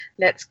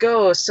Let's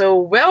go. So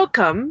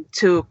welcome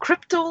to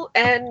Crypto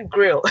and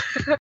Grill.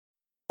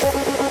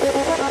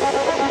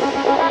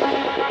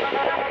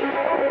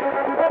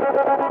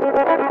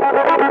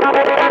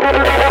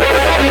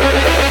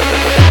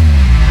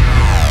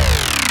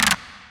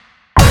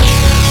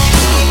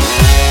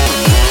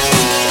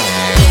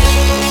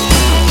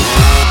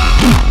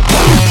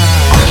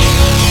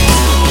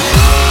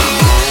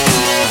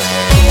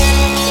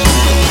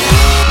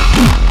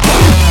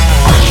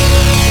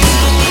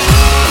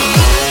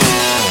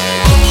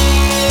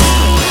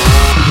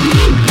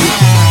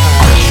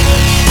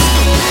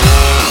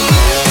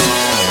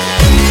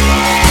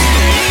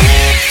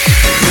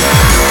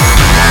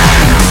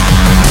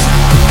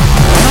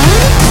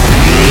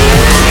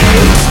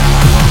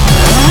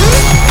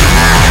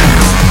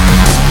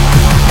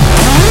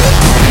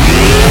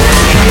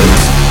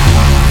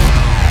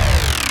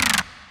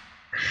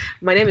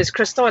 My name is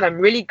Crystal, and I'm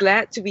really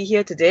glad to be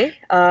here today.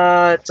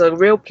 It's a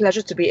real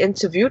pleasure to be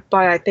interviewed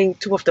by, I think,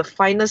 two of the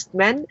finest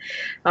men.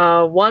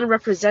 One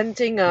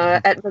representing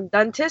Edmond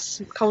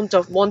Dantes, Count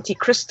of Monte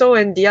Cristo,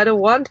 and the other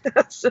one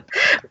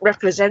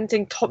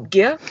representing Top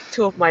Gear,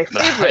 two of my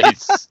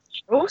favorite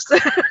shows.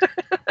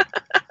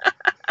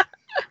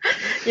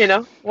 You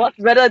know, what's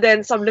better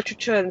than some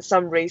literature and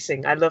some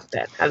racing? I love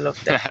that.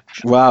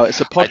 Wow,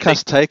 it's a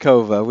podcast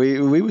takeover. We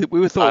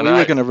thought we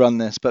were going to run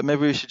this, but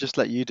maybe we should just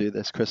let you do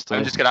this, Crystal.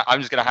 I'm just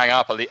gonna hang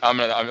up. I'm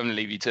gonna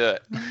leave you to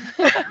it.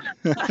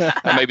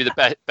 And maybe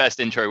the best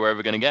intro we're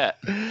ever gonna get.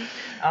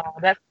 Oh,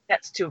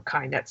 that's too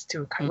kind.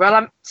 Well,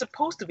 I'm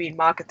supposed to be in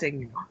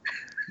marketing, you know.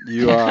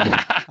 You are,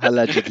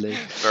 allegedly.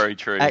 Very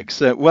true.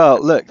 Excellent.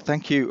 Well, look,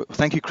 thank you,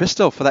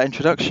 Crystal, for that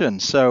introduction.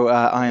 So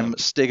I am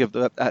Stig of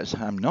the.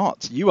 I'm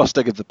not. You are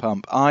Stig of the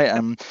Pump. I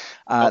am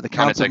the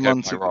Count of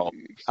Monte.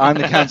 I'm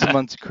the Count of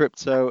Monte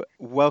Crypto.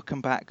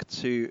 Welcome back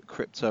to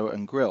Crypto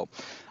and Grill.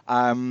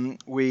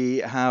 We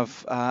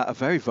have a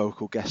very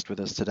vocal guest with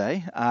us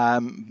today,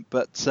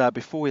 but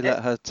before we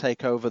let her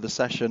take over the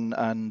session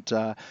and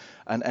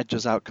edge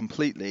us out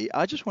completely,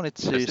 I just wanted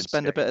to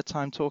spend a bit of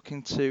time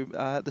talking to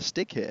the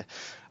Stig here.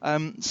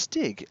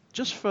 Stig,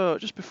 just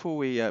before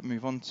we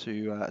move on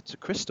to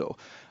Crystal,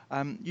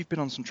 you've been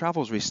on some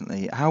travels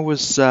recently. How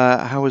was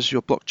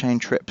your blockchain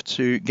trip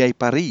to Gay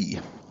Paris?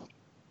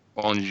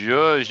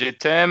 Bonjour, je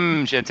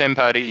t'aime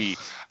Paris.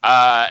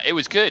 It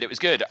was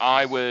good.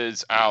 I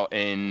was out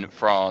in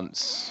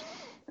France.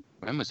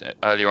 When was it?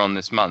 Earlier on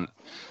this month,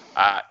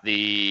 at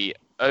the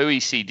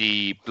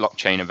OECD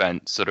blockchain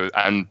event,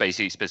 and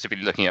basically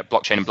specifically looking at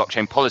blockchain and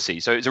blockchain policy.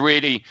 So it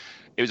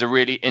was a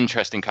really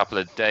interesting couple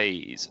of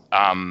days.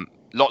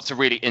 Lots of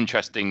really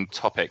interesting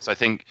topics. I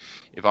think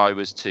if I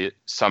was to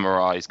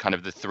summarize kind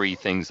of the three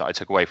things that I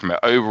took away from it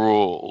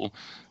overall,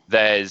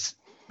 there's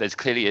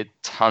clearly a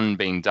ton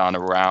being done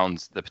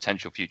around the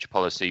potential future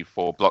policy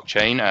for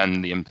blockchain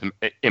and the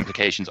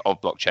implications of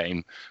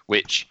blockchain,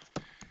 which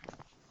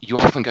you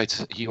often go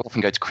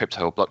to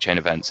crypto or blockchain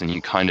events, and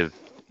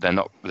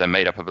they're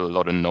made up of a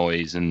lot of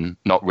noise and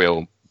not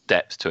real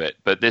depth to it.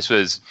 But this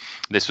was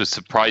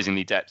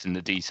surprisingly depth in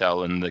the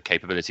detail and the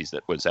capabilities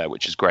that was there,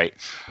 which is great.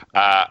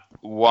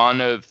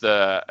 One of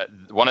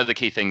the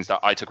key things that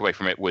I took away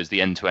from it was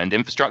the end-to-end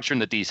infrastructure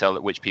and the detail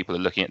at which people are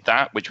looking at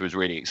that, which was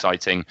really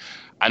exciting,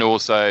 and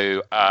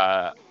also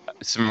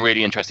some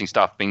really interesting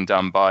stuff being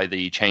done by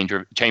the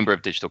Chamber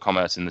of Digital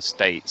Commerce in the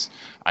States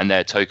and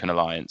their Token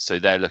Alliance. So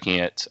they're looking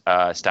at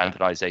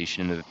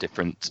standardization of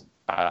different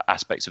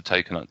aspects of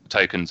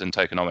tokens and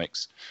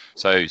tokenomics.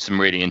 So some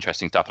really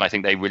interesting stuff. And I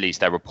think they released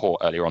their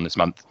report earlier on this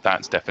month.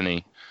 That's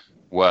definitely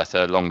worth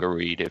a longer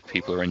read if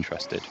people are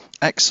interested.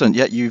 Excellent.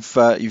 Yeah, you've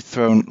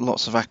thrown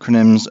lots of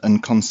acronyms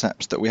and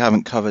concepts that we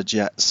haven't covered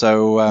yet.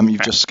 So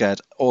you've just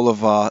scared all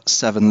of our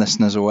 7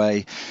 listeners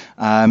away.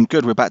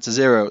 Good, we're back to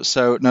 0.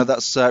 So no,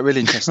 that's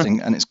really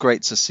interesting, and it's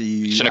great to see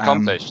you. Mission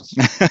accomplished.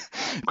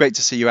 Great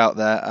to see you out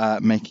there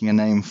making a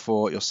name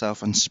for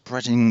yourself and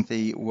spreading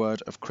the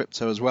word of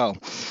crypto as well.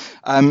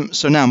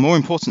 So now, more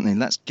importantly,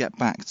 let's get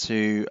back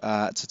to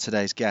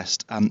today's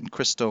guest,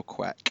 Crystal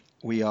Quek.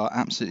 We are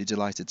absolutely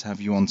delighted to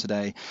have you on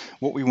today.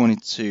 What we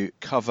wanted to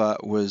cover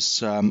was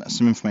some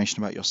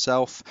information about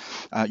yourself,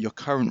 your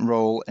current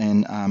role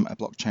in a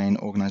blockchain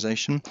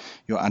organization,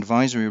 your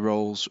advisory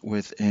roles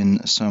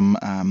within some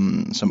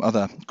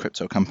other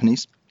crypto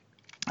companies,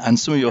 and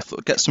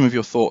get some of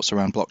your thoughts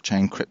around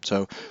blockchain,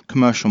 crypto,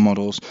 commercial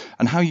models,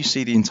 and how you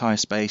see the entire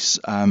space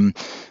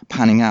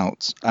panning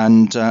out.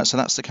 And so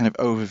that's the kind of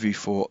overview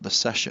for the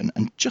session.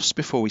 And just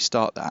before we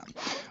start that,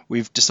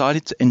 we've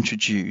decided to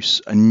introduce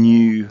a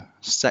new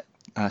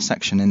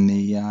section in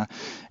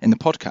the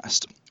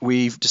podcast.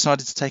 We've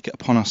decided to take it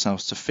upon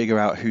ourselves to figure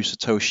out who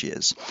Satoshi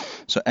is.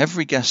 So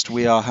every guest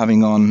we are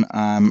having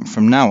on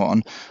from now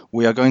on,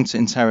 we are going to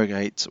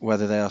interrogate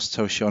whether they are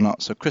Satoshi or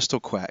not. So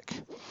Crystal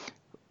Quek,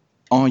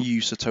 are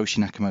you Satoshi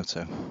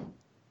Nakamoto?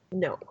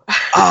 No.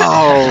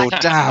 Oh,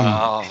 damn.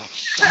 Oh,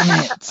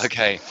 Damn it.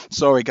 okay.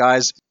 Sorry,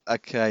 guys.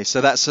 Okay,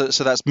 so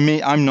that's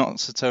me. I'm not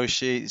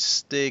Satoshi.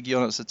 Stig,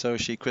 you're not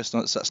Satoshi. Chris,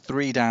 not. So that's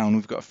 3 down.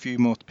 We've got a few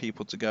more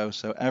people to go.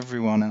 So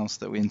everyone else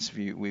that we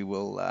interview,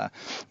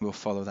 we'll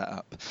follow that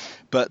up.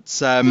 But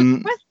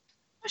The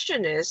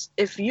question is,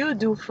 if you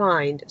do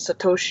find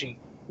Satoshi,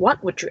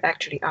 what would you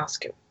actually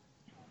ask him?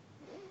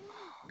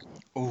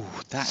 oh,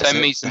 that's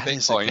Send me some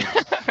Bitcoin.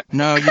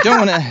 No, you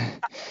don't want to.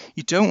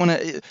 You don't want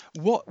to.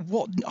 What?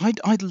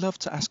 I'd love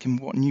to ask him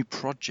what new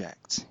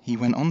project he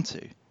went on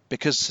to,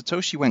 because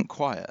Satoshi went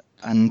quiet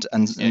and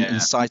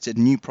cited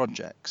new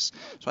projects.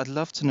 So I'd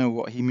love to know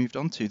what he moved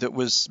on to that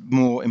was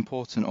more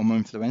important or more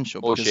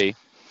influential. Or because she.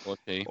 Or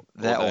they.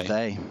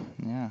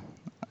 Yeah.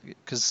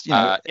 Because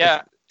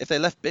if they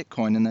left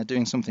Bitcoin and they're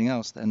doing something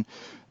else, then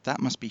that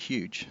must be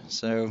huge.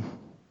 So.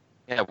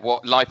 Yeah,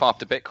 what life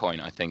after Bitcoin,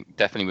 I think,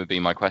 definitely would be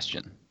my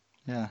question.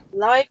 Yeah.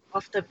 Life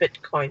after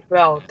Bitcoin.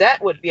 Well,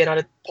 that would be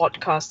another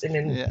podcast in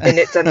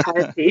its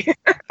entirety.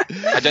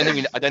 I don't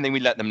think we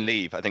let them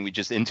leave. I think we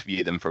just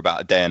interview them for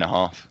about a day and a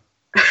half.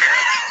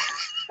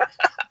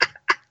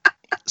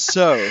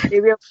 So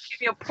Maybe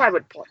a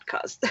private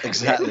podcast.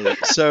 exactly.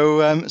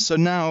 So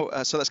now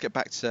let's get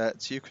back to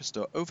you,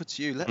 Christoph. Over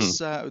to you.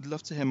 I'd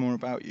love to hear more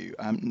about you.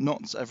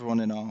 Not everyone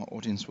in our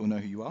audience will know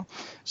who you are.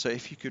 So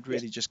if you could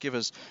really just give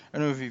us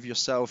an overview of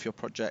yourself, your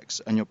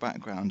projects, and your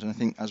background. And I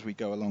think as we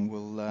go along,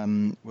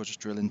 we'll just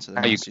drill into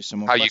how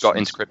you got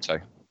into crypto.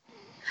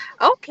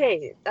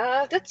 Okay,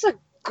 that's a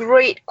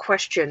great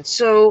question.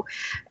 So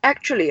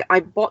actually, I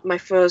bought my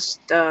first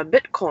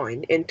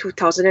Bitcoin in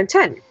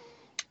 2010.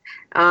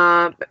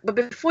 But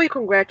before you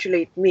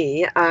congratulate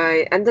me,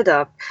 I ended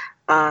up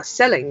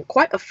selling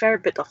quite a fair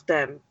bit of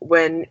them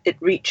when it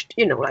reached,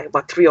 like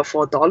about $3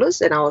 or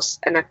 $4,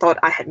 and I thought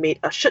I had made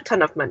a shit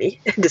ton of money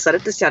and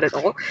decided to sell it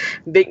all.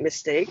 Big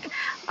mistake.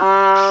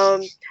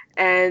 And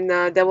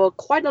there were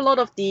quite a lot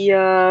of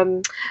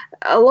a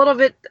lot of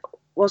it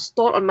was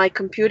stored on my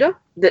computer,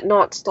 did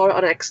not store it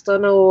on an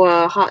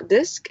external hard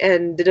disk,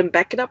 and didn't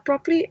back it up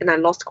properly, and I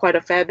lost quite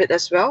a fair bit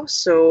as well.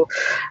 So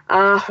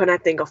when I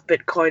think of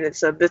Bitcoin,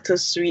 it's a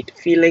bittersweet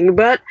feeling.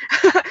 But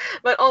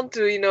but on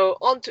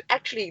to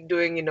actually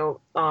doing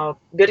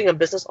building a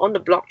business on the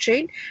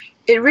blockchain,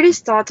 it really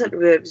started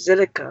with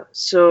Zilliqa.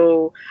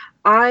 So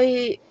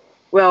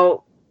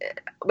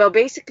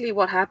basically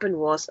what happened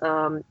was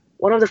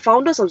one of the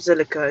founders of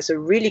Zilliqa is a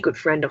really good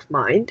friend of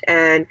mine,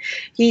 and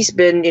he's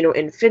been,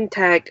 in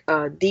fintech,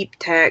 deep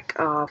tech,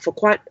 for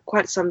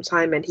quite some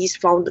time, and he's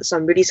founded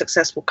some really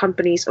successful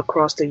companies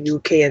across the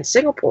UK and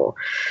Singapore.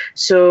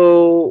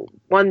 So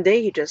one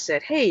day he just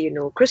said, "Hey,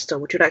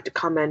 Crystal, would you like to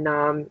come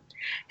and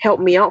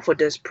help me out for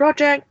this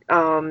project?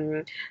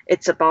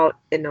 It's about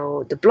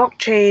the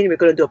blockchain. We're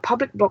going to do a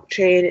public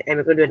blockchain, and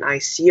we're going to do an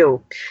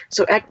ICO."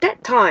 So at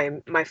that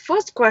time, my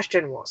first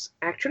question was,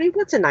 actually,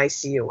 what's an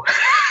ICO?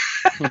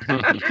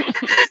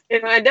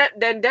 And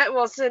that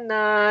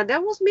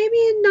was maybe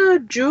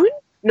in June.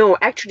 No,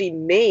 actually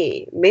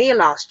May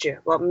last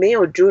year. Well, May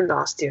or June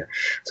last year.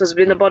 So it's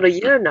been about a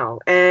year now.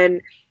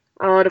 And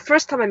the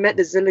first time I met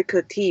the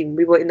Zilliqa team,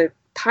 we were in a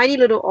tiny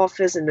little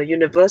office in the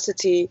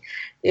university.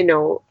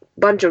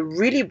 Bunch of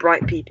really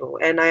bright people,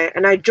 and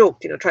I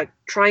joked,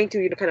 trying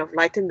to kind of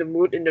lighten the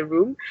mood in the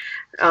room.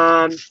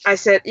 I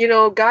said,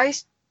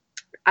 guys,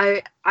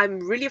 I'm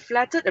really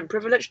flattered and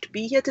privileged to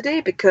be here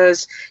today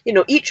because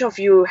each of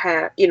you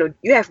have you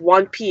have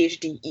one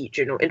PhD each.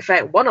 In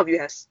fact, one of you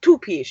has 2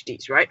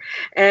 PhDs, right?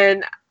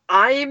 And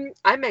I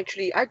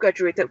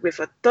graduated with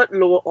a 3rd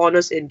lower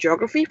honors in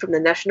geography from the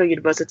National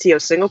University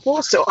of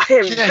Singapore, so I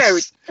am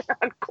very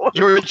unqualified.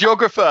 You're a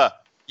geographer.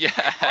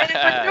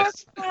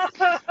 Yes.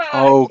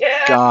 Oh,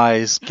 yeah.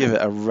 Guys, give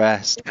it a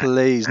rest,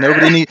 please.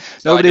 Nobody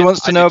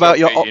wants to know about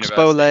your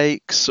Oxbow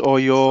Lakes or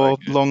your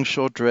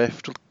Longshore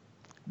Drift.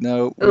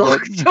 No.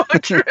 Longshore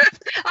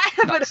Drift. I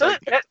haven't heard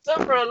that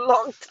term for a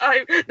long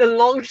time. The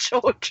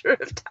Longshore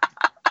Drift.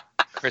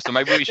 Crystal,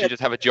 maybe we should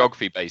just have a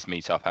geography-based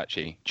meetup,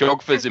 actually.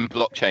 Geographers in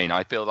blockchain.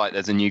 I feel like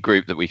there's a new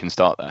group that we can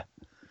start there.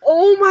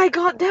 Oh my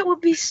god, that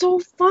would be so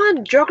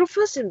fun.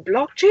 Geographers in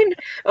blockchain?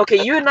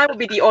 Okay, you and I will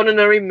be the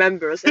honorary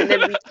members, and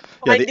then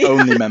the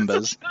only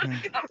members.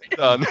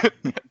 Done.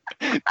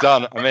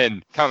 Done. I'm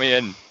in. Count me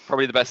in.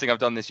 Probably the best thing I've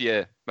done this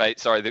year. Mate,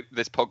 sorry,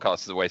 this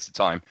podcast is a waste of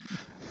time.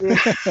 Yeah.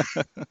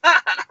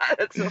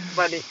 That's so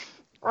funny.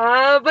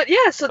 But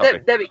yeah, so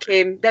that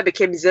became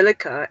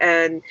Zilliqa,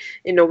 and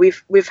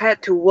we've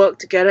had to work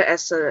together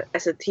as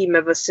a team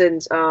ever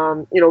since.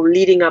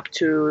 Leading up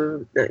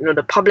to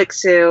the public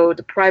sale,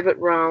 the private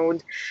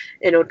round,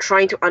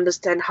 trying to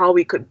understand how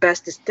we could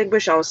best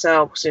distinguish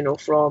ourselves,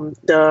 from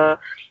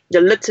the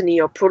litany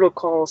of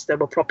protocols that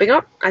were propping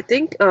up, I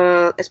think,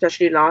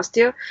 especially last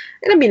year.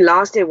 And I mean,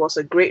 last year was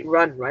a great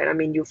run, right? I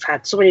mean, you've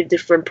had so many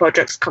different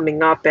projects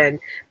coming up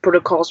and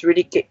protocols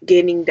really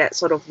gaining that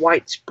sort of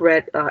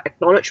widespread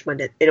acknowledgement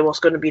that it was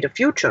going to be the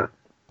future.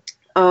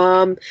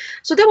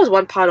 So that was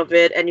one part of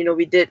it, and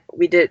we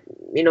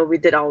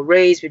did our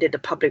raise, we did the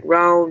public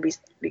round,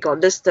 we got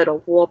listed on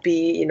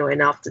Huobi,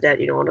 and after that,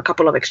 on a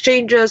couple of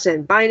exchanges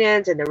and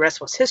Binance, and the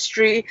rest was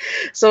history.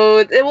 So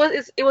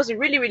it was a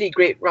really really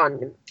great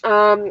run.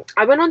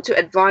 I went on to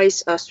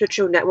advise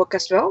Switcho Network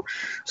as well.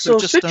 So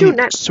Switcho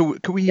Net. So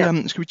could we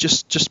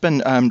just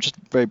spend just a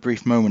very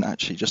brief moment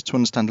actually just to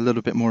understand a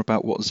little bit more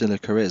about what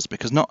Zilliqa is,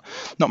 because not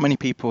many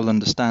people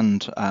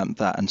understand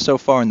that, and so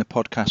far in the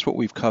podcast what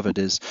we've covered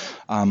is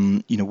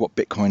what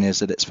Bitcoin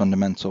is at its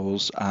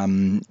fundamentals,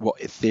 what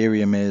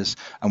Ethereum is,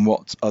 and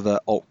what other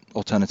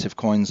alternative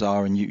coins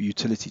are, and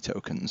utility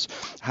tokens.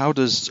 How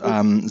does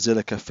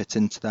Zilliqa fit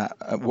into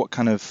that? What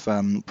kind of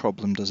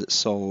problem does it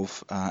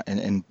solve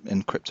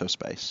in crypto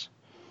space?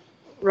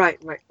 Right.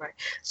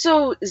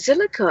 So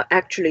Zilliqa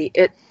actually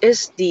it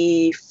is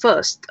the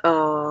first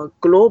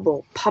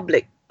global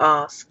public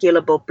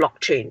scalable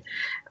blockchain.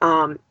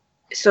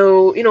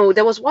 So,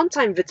 there was one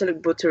time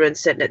Vitalik Buterin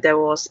said that there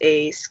was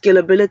a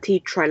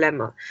scalability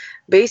trilemma.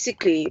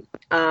 Basically,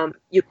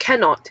 you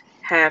cannot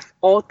have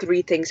all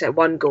three things at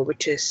one go,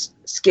 which is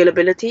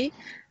scalability,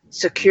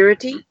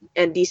 security,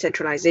 and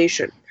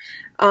decentralization.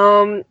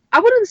 I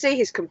wouldn't say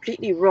he's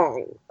completely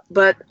wrong,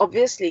 but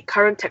obviously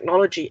current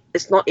technology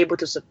is not able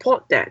to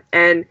support that.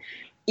 And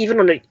even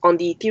on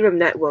the Ethereum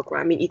network,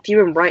 right? I mean,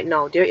 Ethereum right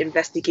now, they're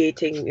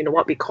investigating,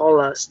 what we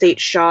call state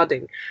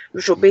sharding,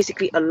 which will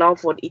basically allow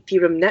for the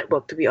Ethereum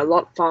network to be a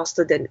lot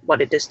faster than what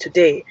it is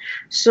today.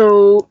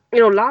 So,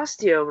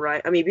 last year,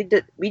 right? I mean,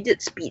 we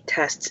did speed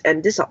tests,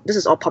 and this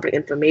is all public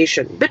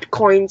information.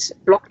 Bitcoin's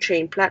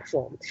blockchain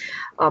platform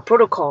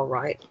protocol,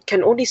 right,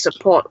 can only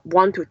support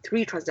 1 to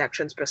 3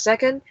 transactions per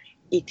second.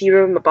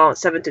 Ethereum about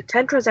 7 to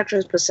 10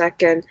 transactions per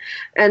second,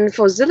 and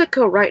for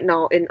Zilliqa right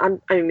now,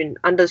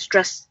 under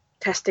stress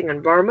testing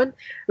environment,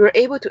 we were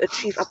able to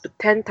achieve up to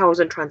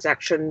 10,000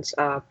 transactions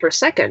per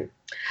second.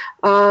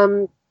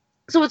 So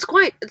it's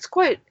quite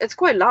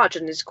large,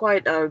 and it's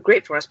quite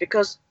great for us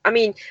because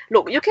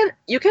look, you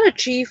can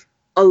achieve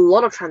a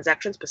lot of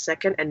transactions per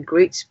second and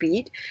great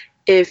speed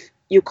if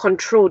you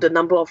control the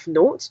number of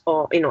nodes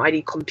or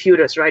ID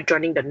computers, right,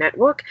 joining the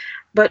network.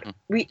 But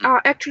we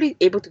are actually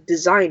able to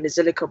design the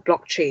Zilliqa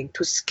blockchain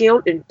to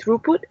scale in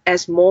throughput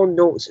as more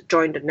nodes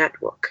join the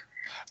network,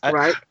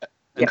 right?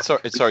 And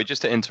sorry,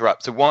 just to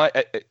interrupt. So why?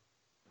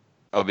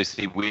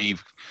 Obviously,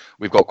 we've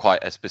got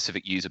quite a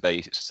specific user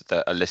base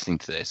that are listening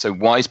to this. So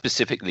why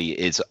specifically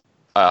is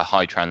a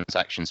high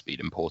transaction speed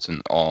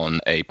important on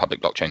a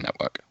public blockchain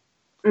network?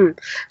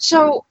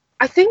 So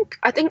I think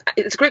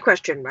it's a great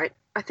question, right?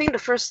 I think the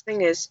first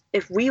thing is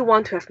if we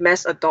want to have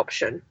mass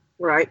adoption,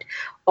 right,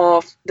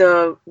 of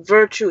the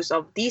virtues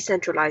of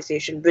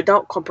decentralization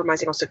without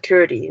compromising on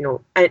security,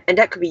 and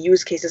that could be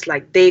use cases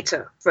like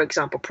data, for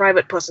example,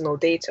 private personal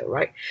data,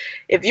 right?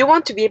 If you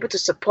want to be able to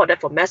support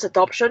that for mass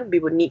adoption, we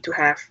would need to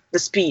have the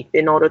speed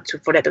in order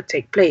for that to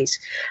take place.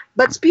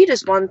 But speed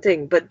is one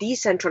thing, but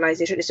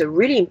decentralization is a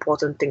really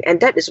important thing, and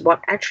that is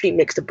what actually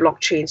makes the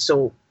blockchain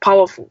so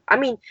powerful. I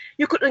mean,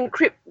 you could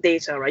encrypt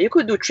data, right? You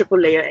could do triple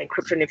layer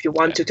encryption if you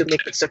want to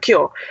make it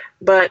secure.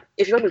 But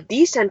if you want to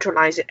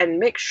decentralize it and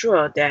make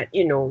sure that,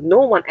 no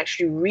one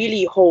actually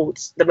really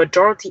holds the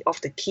majority of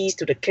the keys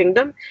to the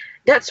kingdom,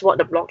 that's what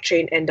the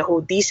blockchain and the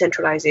whole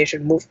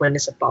decentralization movement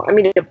is about. I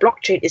mean, the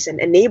blockchain is an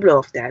enabler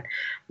of that,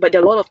 but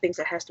there are a lot of things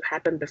that has to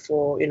happen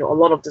before, a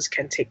lot of this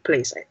can take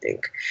place, I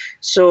think.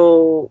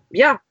 So,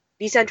 yeah.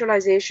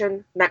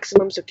 Decentralization,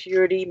 maximum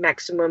security,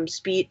 maximum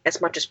speed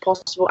as much as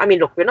possible. I mean,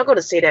 look, we're not going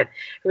to say that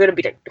we're going to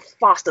be like the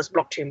fastest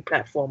blockchain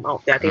platform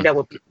out there. I think that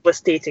would be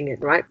overstating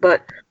it, right?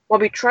 But what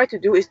we try to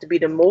do is to be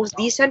the most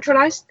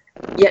decentralized,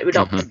 yet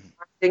without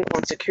compromising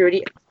on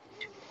security.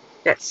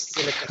 That's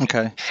Zilliqa.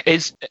 Okay.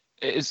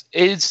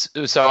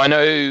 So I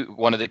know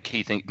one of the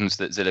key things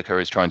that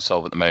Zilliqa is trying to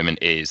solve at the moment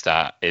is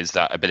that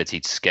ability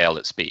to scale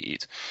at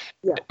speed.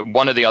 Yeah.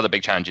 One of the other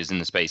big challenges in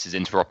the space is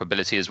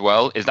interoperability as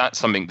well. Is that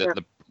something that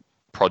the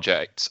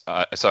project?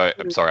 I'm sorry,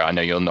 I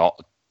know you're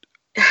not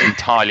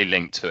entirely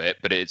linked to it,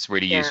 but it's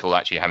really useful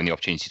actually having the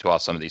opportunity to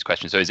ask some of these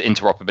questions. So is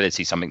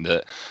interoperability something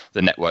that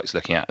the network's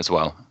looking at as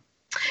well?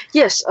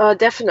 Yes,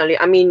 definitely.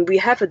 I mean, we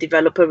have a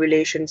developer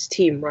relations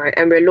team, right?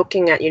 And we're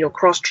looking at,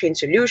 cross-chain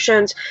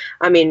solutions.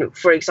 I mean,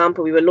 for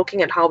example, we were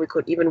looking at how we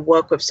could even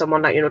work with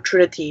someone like,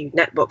 Trinity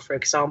Network, for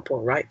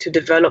example, right? To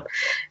develop,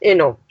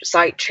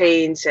 side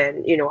chains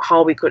and,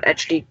 how we could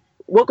actually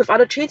work with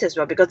other chains as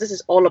well, because this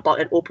is all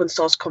about an open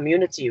source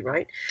community,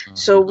 right?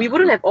 So we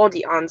wouldn't have all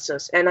the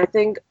answers. And I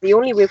think the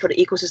only way for the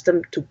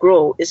ecosystem to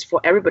grow is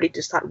for everybody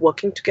to start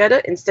working together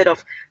instead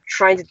of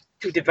trying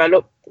to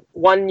develop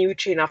one new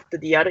chain after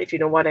the other, if you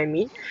know what I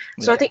mean.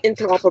 So I think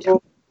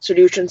interoperable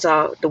solutions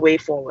are the way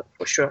forward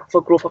for sure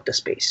for growth of the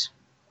space.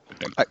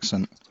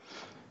 Excellent.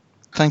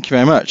 Thank you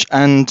very much.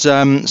 And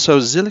so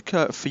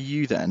Zilliqa for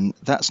you then,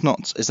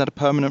 is that a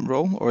permanent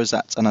role, or is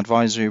that an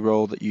advisory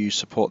role that you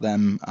support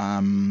them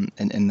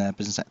in their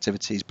business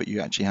activities, but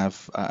you actually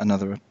have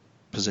another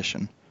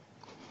position?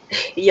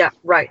 Yeah,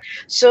 right.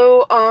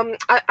 So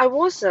I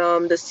was the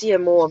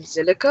CMO of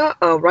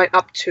Zilliqa right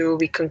up to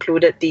we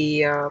concluded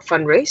the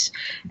fundraise,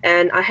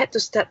 and I had to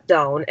step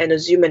down and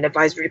assume an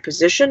advisory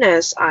position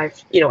as I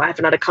have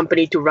another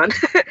company to run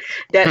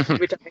that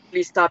which I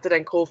actually started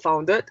and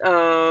co-founded,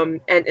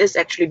 and is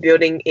actually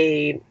building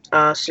a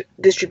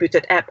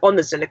distributed app on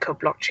the Zilliqa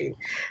blockchain.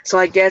 So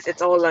I guess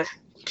it's all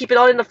keep it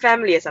all in the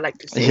family, as I like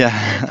to say.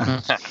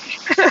 Yeah.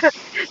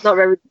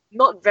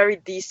 Not very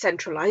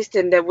decentralized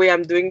in the way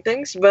I'm doing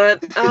things,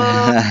 but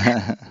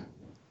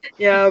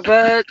yeah,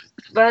 but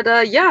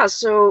yeah.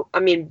 So I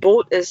mean,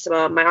 Bolt is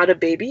my other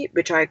baby,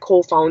 which I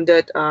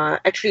co-founded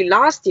actually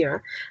last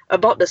year,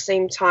 about the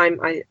same time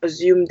I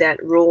assumed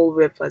that role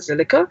with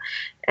Zilliqa,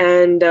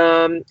 and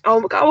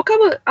I'll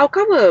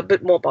cover a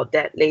bit more about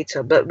that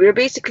later. But we're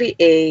basically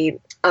a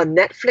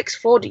Netflix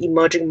for the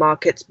emerging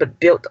markets, but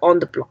built on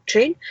the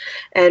blockchain,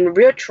 and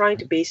we're trying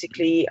to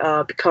basically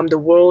become the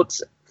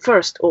world's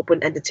first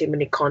open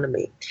entertainment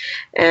economy.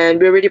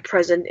 And we're already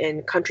present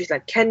in countries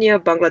like Kenya,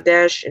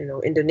 Bangladesh,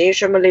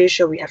 Indonesia,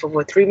 Malaysia. We have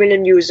over 3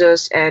 million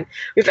users, and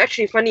we've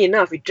actually, funny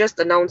enough, we just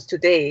announced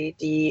today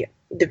the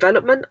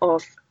development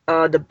of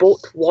the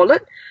Bolt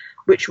wallet,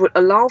 which would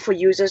allow for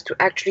users to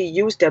actually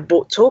use their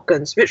Bolt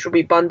tokens, which will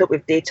be bundled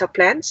with data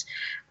plans.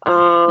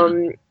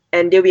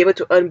 And they'll be able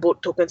to earn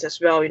Bolt tokens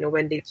as well,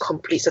 when they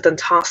complete certain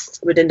tasks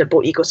within the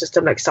Bolt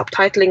ecosystem, like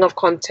subtitling of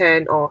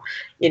content or,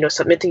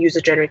 submitting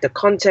user-generated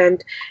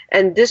content.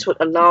 And this would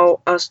allow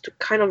us to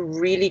kind of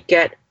really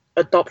get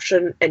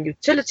adoption and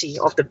utility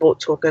of the Bolt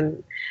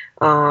token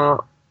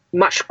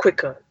much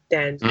quicker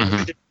than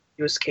traditional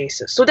use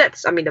cases. So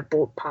that's, the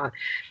Bolt part.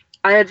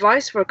 I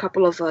advise for a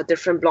couple of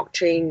different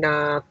blockchain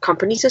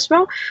companies as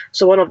well.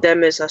 So one of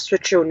them is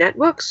Switch.io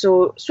Network.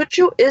 So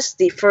Switch.io is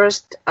the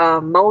first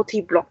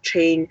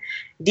multi-blockchain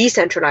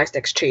decentralized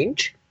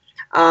exchange.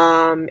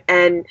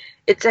 And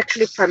it's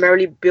actually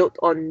primarily built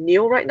on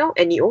NEO right now,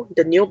 NEO,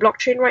 the NEO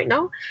blockchain right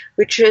now,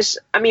 which is,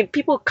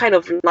 people kind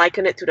of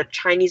liken it to the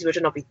Chinese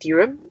version of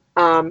Ethereum.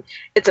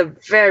 It's a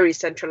very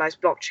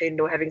centralized blockchain,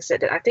 though, having said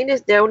that. I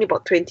think there are only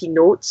about 20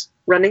 nodes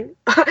running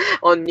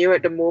on NEO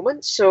at the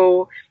moment.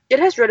 So it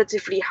has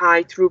relatively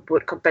high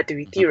throughput compared to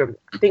Ethereum.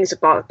 I think it's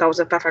about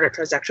 1,500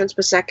 transactions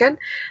per second.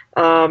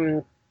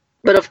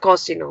 But of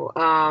course, it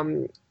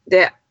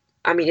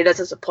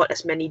doesn't support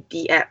as many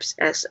dApps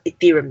as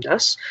Ethereum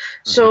does.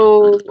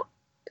 So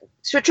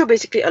Switch.io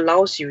basically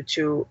allows you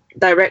to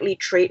directly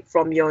trade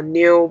from your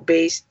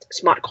NEO-based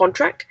smart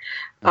contract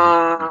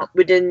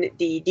within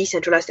the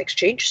decentralized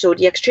exchange. So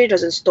the exchange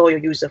doesn't store your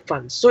user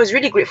funds. So it's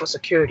really great for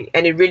security,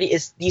 and it really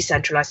is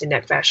decentralized in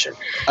that fashion.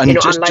 And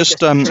just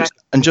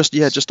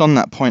on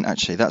that point,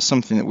 actually, that's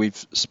something that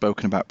we've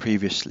spoken about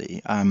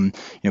previously.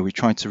 We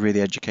tried to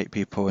really educate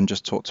people and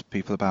just talk to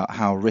people about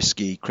how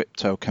risky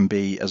crypto can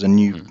be as a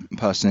new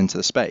person into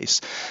the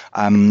space.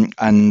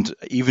 And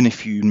even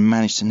if you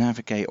manage to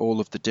navigate all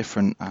of the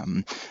different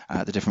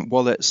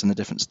wallets and the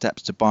different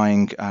steps to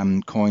buying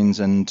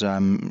coins and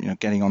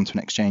getting onto an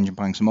exchange and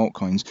buying some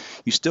altcoins,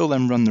 you still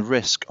then run the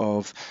risk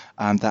of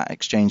that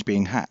exchange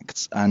being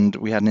hacked. And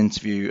we had an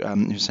interview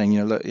who was saying,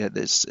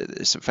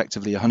 it's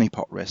effectively a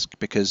honeypot risk,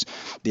 because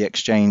the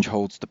exchange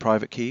holds the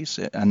private keys,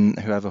 and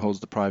whoever holds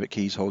the private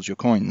keys holds your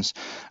coins.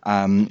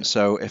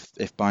 So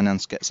if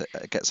Binance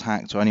gets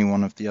hacked, or any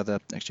one of the other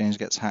exchanges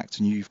gets hacked,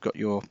 and you've got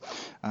your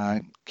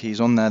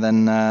keys on there,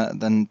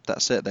 then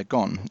that's it, they're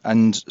gone.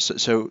 And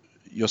so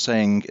you're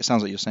saying, it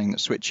sounds like you're saying that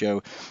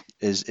Switch.io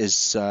is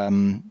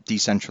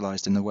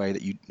decentralized in the way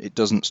that it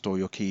doesn't store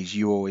your keys.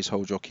 You always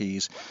hold your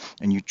keys,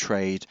 and you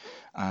trade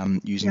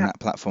using that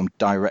platform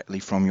directly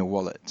from your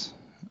wallet.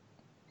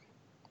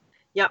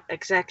 Yeah,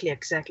 exactly.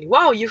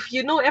 Wow,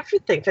 you know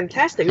everything.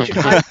 Fantastic. We should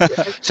hire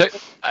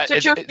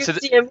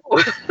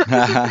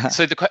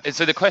So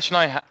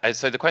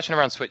the question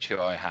around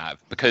Switch.io I have,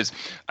 because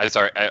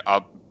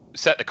I'll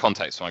set the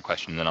context for my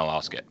question and then I'll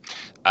ask it.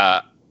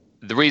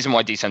 The reason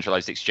why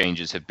decentralized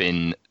exchanges have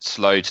been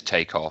slow to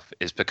take off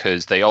is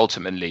because they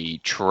ultimately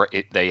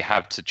they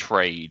have to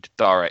trade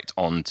direct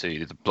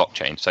onto the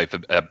blockchain. So for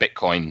a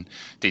Bitcoin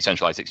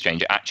decentralized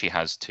exchange, it actually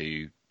has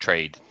to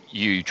trade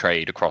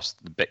across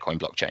the Bitcoin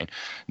blockchain.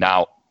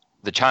 Now,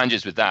 the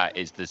challenges with that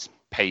is the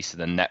pace of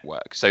the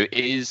network. So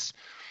is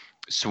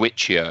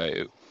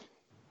Switch.io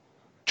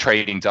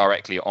trading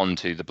directly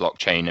onto the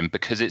blockchain, and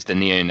because it's the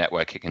NEO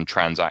network, it can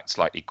transact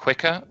slightly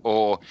quicker,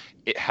 or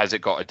has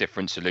it got a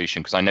different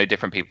solution? Because I know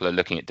different people are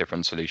looking at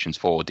different solutions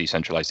for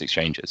decentralized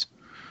exchanges.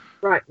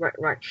 Right.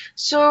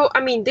 So,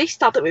 they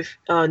started with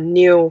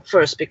NEO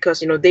first because,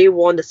 they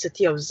won the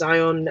City of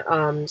Zion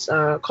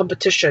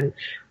competition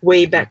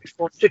way back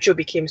before Switch.io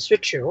became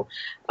Switch.io.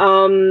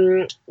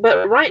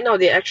 But right now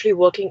they're actually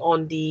working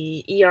on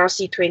the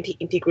ERC20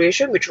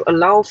 integration, which will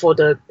allow for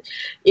the,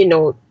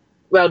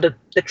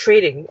 the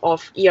trading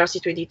of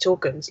ERC20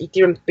 tokens,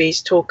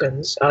 Ethereum-based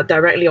tokens,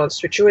 directly on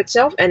Switcho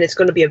itself, and it's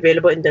going to be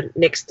available in the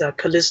next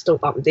Callisto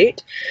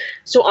update.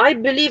 So I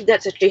believe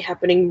that's actually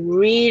happening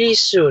really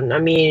soon. I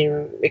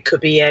mean, it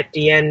could be at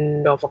the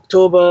end of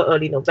October,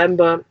 early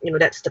November.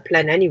 That's the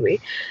plan anyway,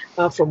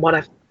 from what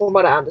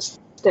I understand.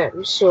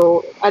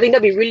 So I think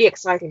that'd be really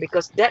exciting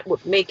because that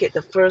would make it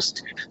the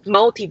first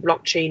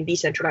multi-blockchain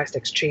decentralized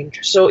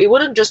exchange. So it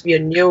wouldn't just be a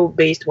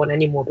neo-based one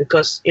anymore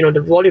because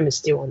the volume is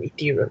still on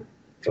Ethereum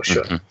for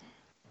sure.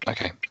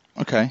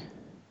 Okay.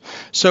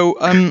 So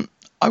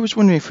I was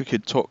wondering if we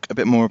could talk a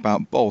bit more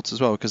about Bolt as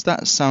well, because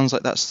that sounds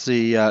like that's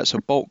the so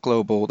Bolt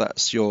Global.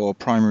 That's your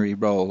primary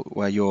role,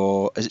 where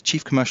is it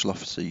Chief Commercial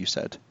Officer? You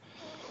said.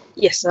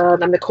 Yes,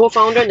 I'm the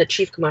co-founder and the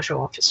chief commercial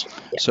officer.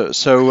 Yeah.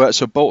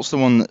 So Bolt's the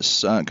one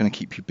that's going to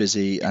keep you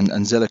busy, and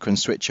Zilliqa and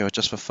Switcho are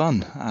just for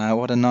fun.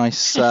 What a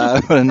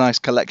nice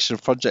collection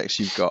of projects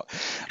you've got.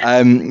 So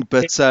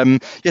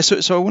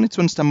I wanted to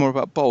understand more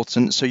about Bolt,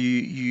 and so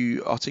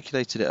you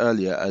articulated it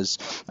earlier as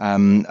a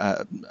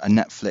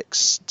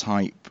Netflix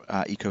type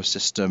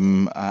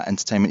ecosystem,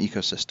 entertainment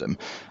ecosystem.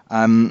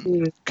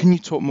 Can you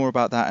talk more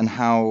about that and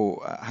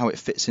how it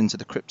fits into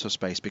the crypto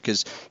space?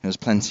 Because there's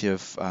plenty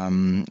of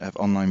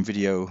online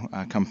video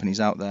companies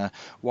out there.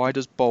 Why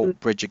does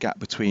Bolt bridge a gap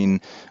between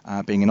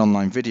being an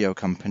online video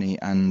company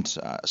and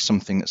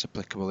something that's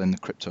applicable in the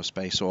crypto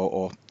space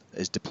or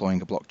is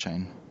deploying a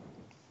blockchain?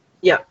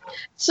 Yeah,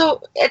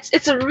 so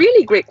it's a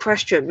really great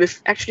question with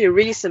actually a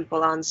really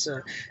simple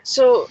answer.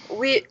 So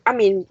we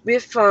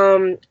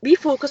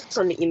focus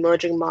on the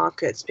emerging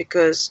markets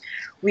because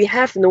we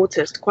have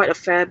noticed quite a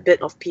fair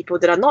bit of people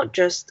that are not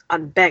just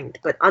unbanked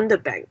but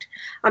underbanked.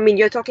 I mean,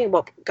 you're talking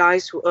about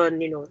guys who earn,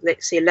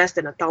 let's say less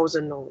than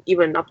 1,000 or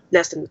even up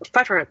less than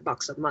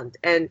 $500 a month,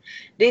 and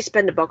they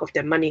spend the bulk of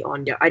their money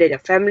on either their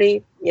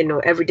family,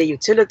 everyday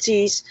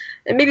utilities,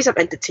 and maybe some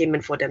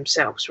entertainment for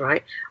themselves,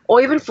 right?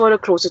 Or even further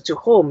closer to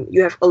home,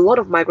 you have a lot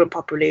of migrant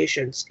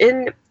populations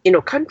in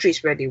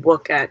countries where they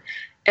work at,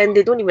 and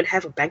they don't even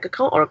have a bank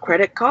account or a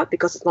credit card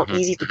because it's not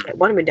easy to get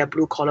one when they're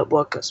blue-collar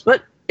workers.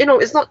 But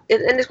it's not,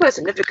 and it's quite a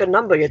significant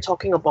number. You're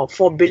talking about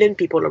 4 billion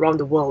people around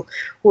the world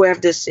who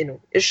have this,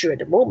 issue at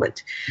the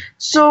moment.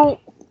 So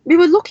we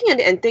were looking at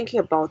it and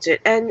thinking about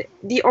it, and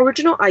the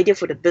original idea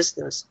for the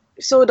business.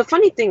 So the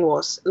funny thing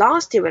was,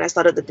 last year when I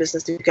started the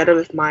business together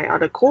with my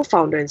other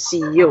co-founder and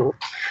CEO,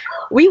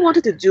 we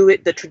wanted to do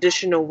it the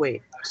traditional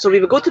way. So we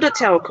would go to the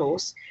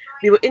telcos,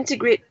 we will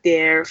integrate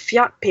their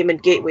fiat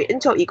payment gateway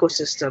into our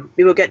ecosystem.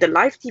 We will get the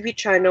live TV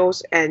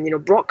channels and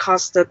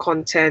broadcaster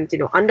content,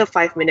 under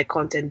 5-minute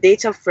content,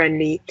 data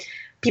friendly.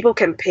 People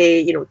can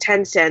pay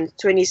 10 cents,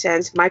 20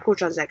 cents,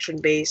 microtransaction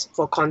based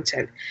for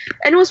content,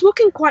 and it was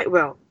working quite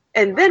well.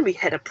 And then we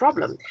had a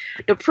problem.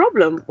 The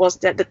problem was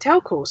that the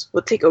telcos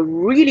would take a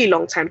really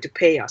long time to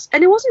pay us,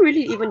 and it wasn't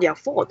really even their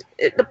fault.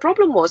 The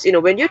problem was,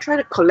 when you're trying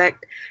to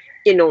collect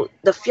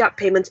the fiat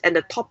payments and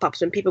the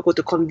top-ups when people go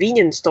to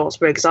convenience stores,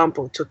 for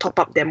example, to top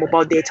up their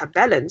mobile data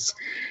balance,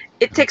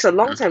 it takes a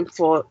long time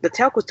for the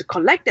telcos to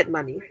collect that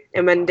money.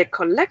 And when they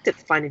collect it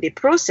finally, they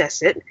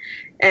process it,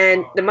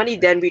 and the money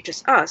then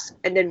reaches us,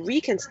 and then we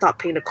can start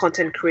paying the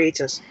content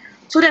creators.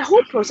 So that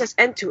whole process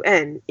end to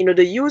end,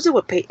 the user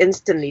will pay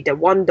instantly, the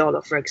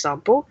 $1, for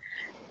example,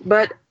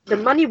 but the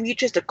money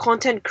reaches the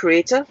content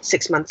creator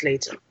 6 months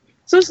later.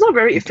 So it's not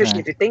very efficient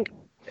if you think.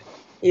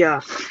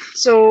 Yeah.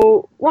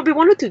 So what we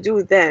wanted to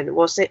do then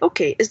was say,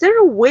 okay, is there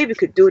a way we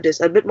could do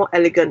this a bit more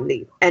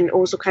elegantly and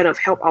also kind of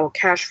help our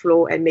cash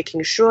flow and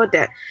making sure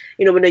that,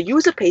 when the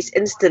user pays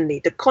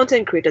instantly, the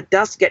content creator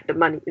does get the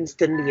money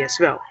instantly as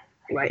well,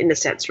 right? In a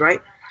sense,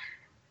 right?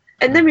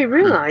 And then we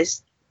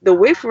realized the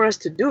way for us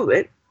to do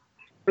it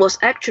was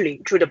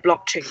actually through the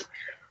blockchain.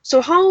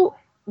 So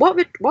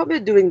what we're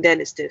doing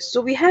then is this.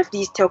 So we have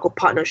these telco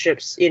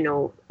partnerships,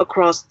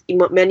 across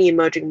many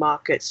emerging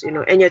markets,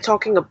 and you're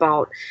talking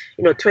about,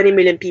 20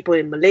 million people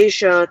in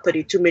Malaysia,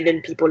 32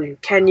 million people in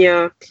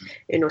Kenya,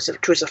 so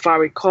through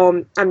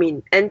Safaricom. I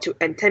mean, end to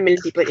end, 10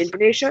 million people in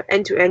Indonesia.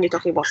 End to end, you're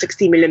talking about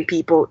 60 million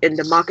people in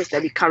the markets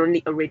that we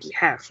currently already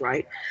have,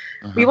 right?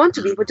 We want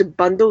to be able to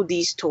bundle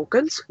these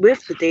tokens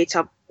with the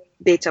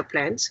data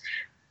plans.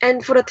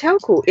 And for the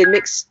telco, it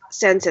makes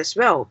sense as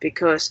well,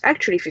 because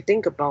actually, if you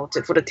think about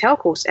it, for the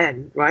telco's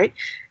end, right,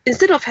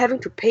 instead of having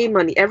to pay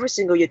money every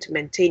single year to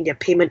maintain their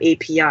payment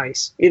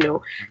APIs,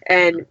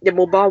 and their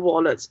mobile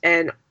wallets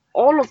and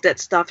all of that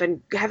stuff,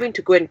 and having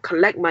to go and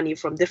collect money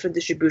from different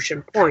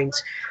distribution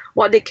points,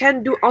 what they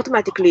can do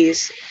automatically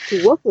is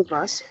to work with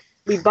us.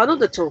 We bundle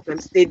the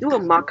tokens. They do a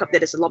markup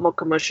that is a lot more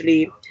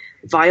commercially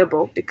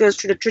viable, because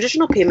through the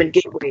traditional payment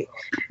gateway,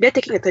 they're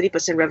taking a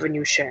 30%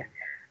 revenue share.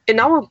 In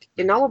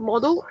our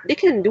model, they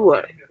can do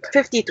a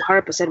 50 to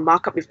 100%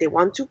 markup if they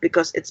want to,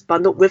 because it's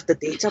bundled with the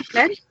data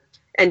plan,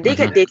 and they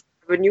get data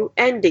revenue,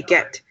 and they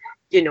get,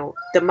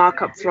 the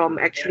markup from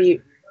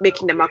actually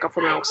making the markup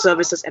from our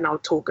services and our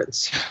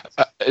tokens.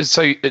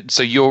 So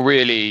you're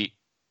really,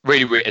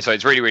 so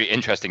it's really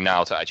interesting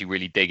now to actually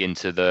really dig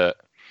into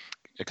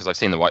because I've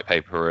seen the white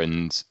paper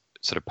and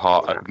sort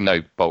of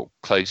know Bolt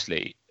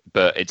closely.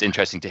 but it's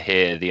interesting to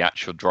hear the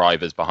actual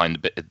drivers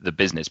behind the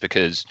business,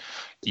 because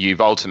you're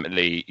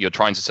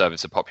trying to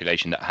service a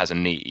population that has a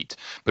need,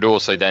 but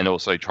also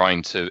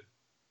trying to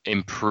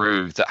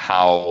improve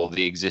how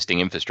the existing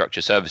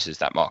infrastructure services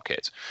that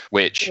market,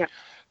 which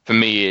for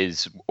me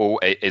is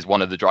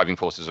one of the driving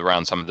forces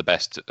around some of the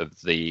best of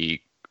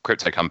the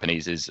crypto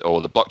companies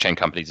or the blockchain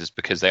companies, is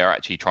because they are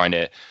actually trying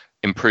to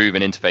improve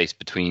an interface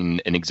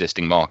between an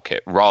existing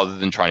market rather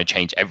than trying to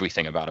change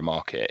everything about a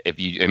market. If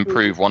you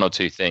improve one or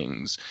two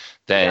things,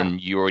 then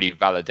you already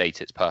validate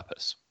its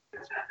purpose.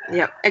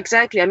 Yeah,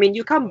 exactly. I mean,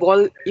 you can't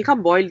boil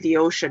the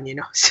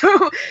ocean,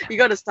 So you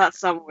got to start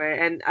somewhere.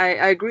 And I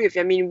agree with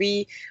you. I mean,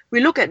 we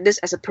look at this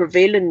as a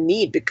prevalent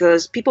need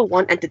because people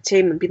want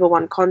entertainment, people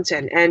want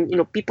content,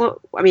 and people.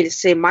 I mean,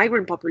 say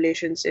migrant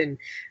populations in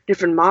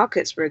different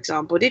markets, for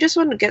example, they just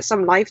want to get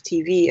some live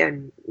TV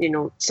and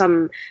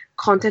some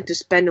content to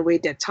spend away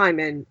their time.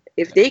 And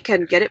if they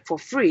can get it for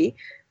free,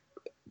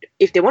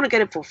 if they want to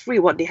get it for free,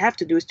 what they have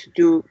to do is to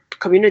do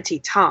community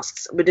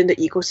tasks within the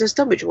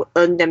ecosystem, which will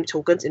earn them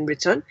tokens in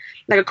return,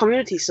 like a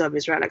community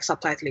service, right? Like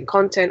subtitling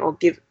content or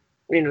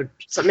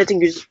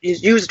submitting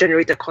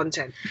user-generated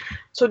content.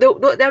 So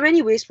there are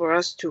many ways for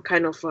us to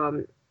kind of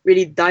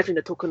really dive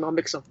into the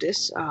tokenomics of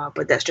this,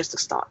 but that's just the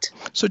start.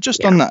 So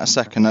just on that a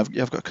second, I've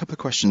got a couple of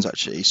questions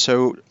actually.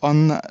 So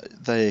on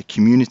the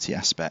community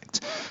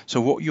aspect,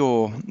 so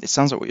it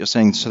sounds like what you're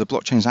saying, so the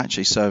blockchain is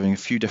actually serving a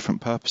few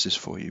different purposes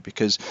for you,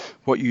 because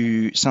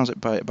sounds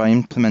like by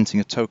implementing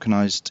a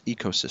tokenized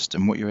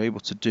ecosystem, what you're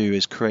able to do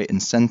is create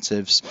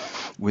incentives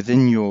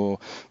within your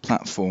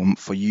platform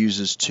for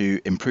users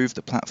to improve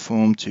the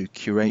platform, to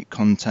curate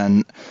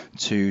content,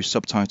 to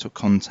subtitle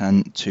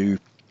content, to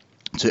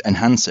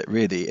enhance it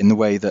really in the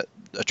way that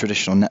a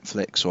traditional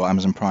Netflix or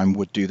Amazon Prime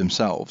would do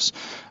themselves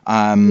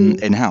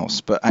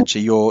in-house. But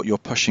actually you're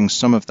pushing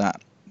some of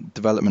that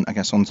development, I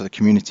guess, onto the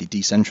community,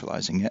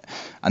 decentralizing it,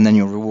 and then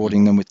you're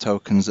rewarding them with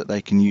tokens that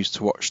they can use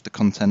to watch the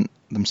content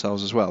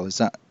themselves as well.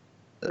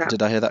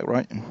 Did I hear that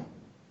right?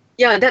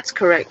 Yeah, that's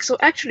correct. So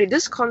actually,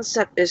 this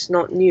concept is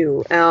not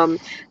new.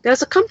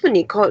 There's a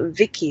company called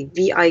Viki,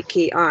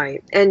 Viki,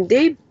 and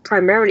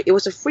it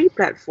was a free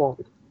platform.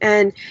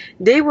 And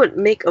they would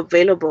make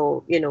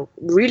available,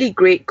 really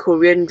great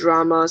Korean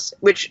dramas,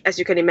 which, as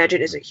you can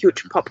imagine, is a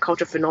huge pop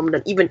culture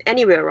phenomenon, even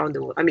anywhere around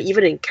the world. I mean,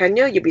 even in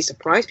Kenya, you'd be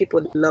surprised.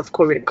 People love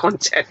Korean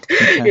content,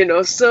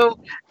 So,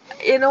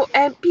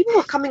 and people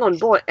were coming on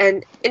board.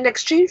 And in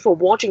exchange for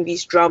watching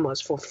these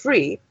dramas for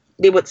free,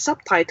 they would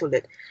subtitle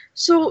it.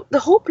 So the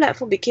whole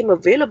platform became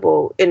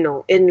available,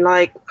 in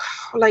like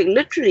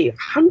literally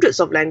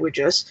hundreds of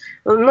languages.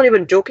 I'm not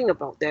even joking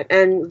about that.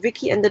 And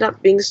Viki ended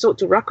up being sold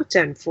to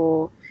Rakuten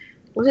for,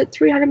 was it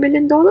 $300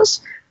 million?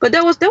 But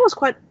that was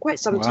quite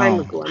some time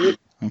ago. I mean,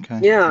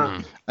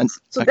 yeah. And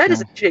so that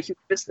is actually a huge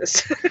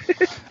business.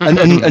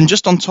 and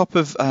just on top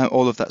of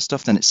all of that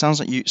stuff, then it sounds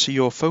like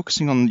you're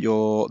focusing on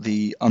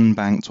the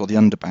unbanked or the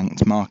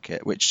underbanked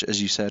market, which,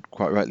 as you said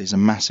quite rightly, is a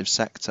massive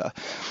sector.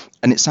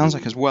 And it sounds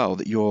like as well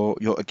that you're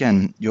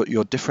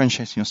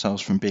differentiating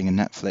yourselves from being a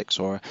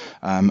Netflix or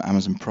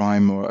Amazon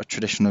Prime or a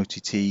traditional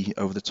OTT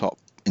over the top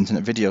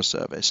internet video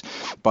service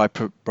by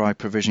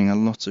provisioning a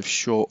lot of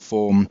short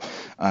form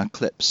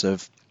clips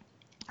of,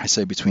 I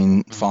say,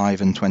 between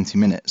 5 and 20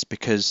 minutes.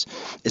 Because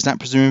is that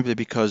presumably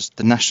because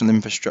the national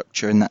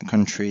infrastructure in that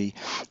country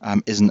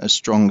isn't as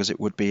strong as it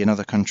would be in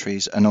other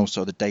countries, and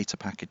also the data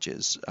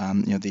packages,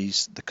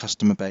 the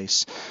customer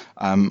base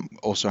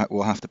also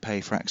will have to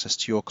pay for access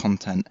to your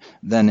content.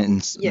 Then in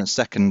the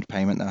second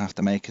payment they'll have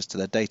to make is to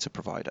their data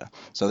provider,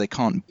 so they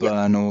can't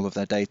burn all of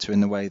their data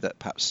in the way that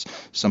perhaps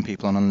some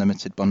people on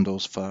unlimited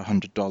bundles for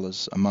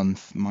 $100 a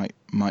month might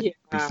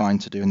be fine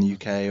to do in the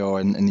UK or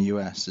in the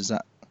US. Is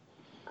that?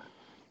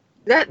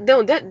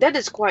 That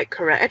is quite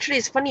correct. Actually,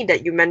 it's funny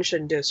that you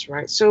mentioned this,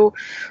 right? So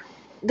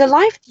the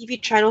live TV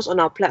channels on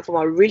our platform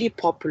are really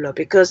popular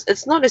because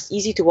it's not as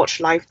easy to watch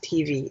live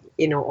TV,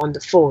 on the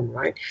phone,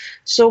 right?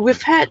 So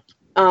we've had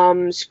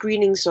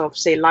screenings of,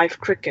 say, live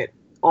cricket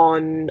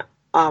on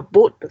our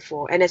boat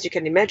before, and as you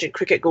can imagine,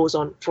 cricket goes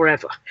on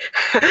forever,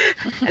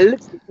 and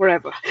literally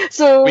forever.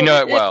 So we know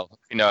it well.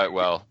 We know it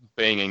well.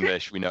 Being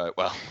English, we know it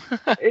well.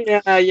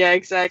 yeah,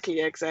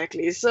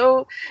 exactly.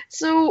 So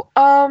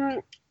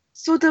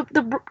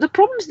the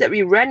problems that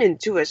we ran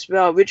into as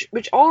well, which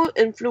all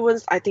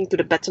influenced, I think, to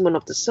the betterment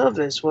of the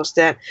service, was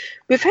that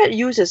we've had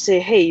users say,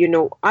 hey,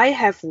 I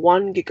have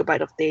 1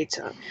 gigabyte of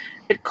data.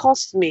 It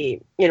costs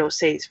me,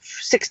 say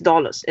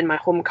 $6 in my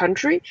home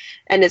country,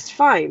 and it's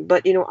fine.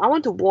 But, I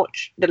want to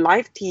watch the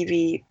live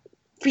TV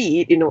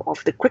feed,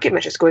 of the cricket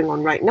matches going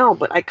on right now,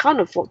 but I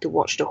can't afford to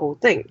watch the whole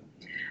thing,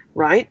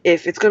 right?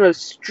 If it's going to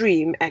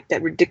stream at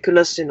that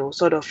ridiculous,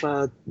 sort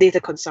of data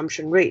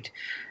consumption rate.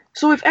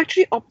 So we've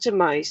actually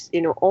optimized,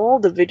 all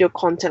the video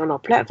content on our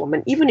platform,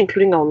 and even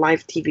including our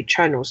live TV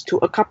channels, to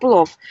a couple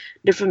of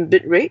different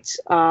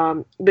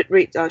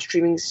bitrate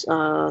streaming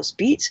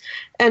speeds.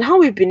 And how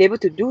we've been able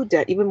to do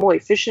that even more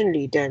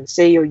efficiently than,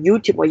 say, your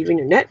YouTube or even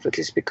your Netflix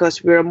is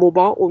because we're a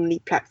mobile-only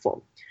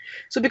platform.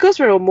 So because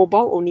we're a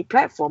mobile-only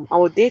platform,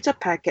 our data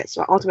packets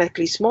are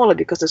automatically smaller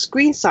because the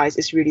screen size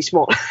is really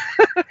small.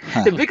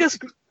 The biggest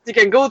screen you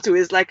can go to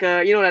is like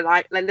a,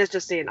 like let's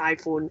just say an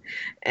iPhone,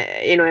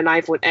 an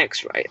iPhone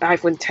X, right?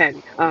 iPhone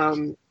 10.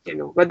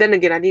 But then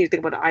again, I need to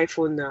think about the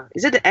iPhone.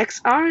 Is it the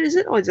XR? Is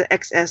it, or is it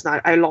XS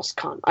now? I lost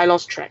count. I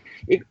lost track.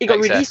 It got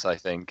XS, released. I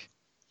think.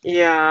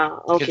 Yeah.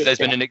 Okay. Because there's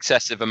been an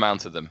excessive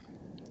amount of them.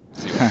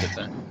 See what I did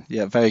there?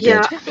 Yeah, very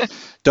Yeah.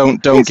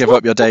 good. Don't give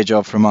up your day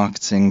job for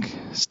marketing,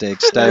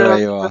 Stig. Stay where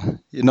you are.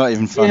 You're not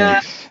even funny.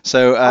 Yeah.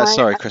 So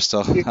sorry,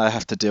 Crystal. I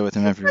have to deal with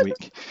him every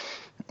week.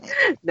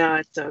 No,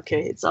 it's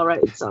okay. It's all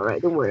right. It's all right.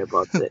 Don't worry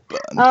about it.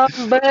 But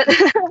But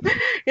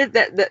yeah,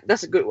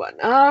 that's a good one.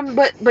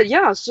 But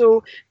yeah.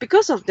 So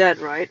because of that,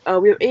 right,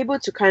 we were able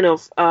to kind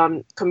of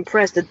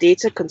compress the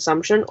data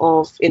consumption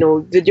of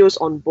videos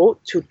on board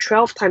to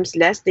 12 times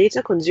less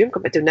data consumed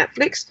compared to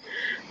Netflix.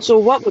 So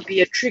what would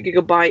be a 3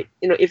 GB?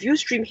 If you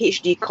stream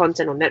HD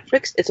content on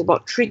Netflix, it's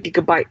about 3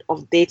 GB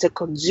of data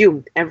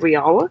consumed every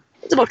hour.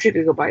 It's about 3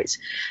 GB.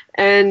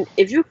 And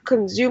if you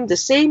consume the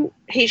same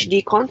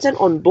HD content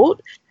on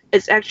board,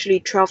 it's actually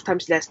 12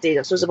 times less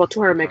data. So it's about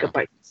 200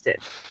 megabytes instead.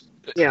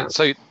 Yeah.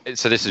 So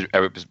this is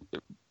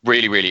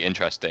really, really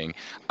interesting.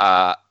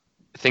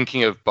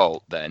 Thinking of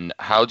Bolt, then,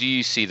 how do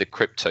you see the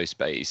crypto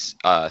space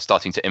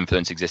starting to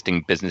influence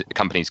existing business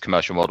companies'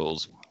 commercial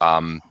models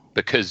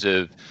because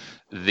of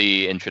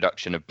the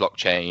introduction of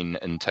blockchain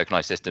and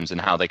tokenized systems,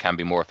 and how they can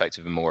be more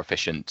effective and more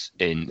efficient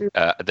than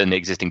the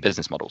existing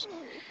business models?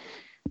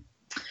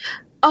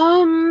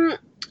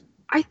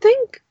 I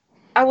think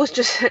I was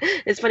just,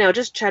 it's funny, I was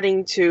just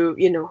chatting to,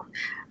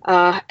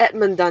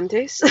 Edmond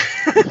Dantes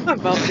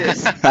about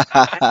this.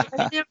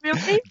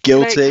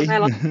 Guilty.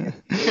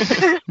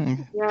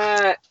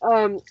 Yeah,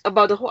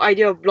 about the whole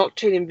idea of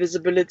blockchain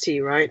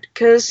invisibility, right?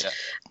 Because,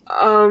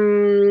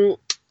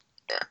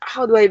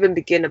 how do I even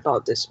begin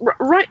about this?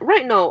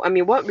 Right now, I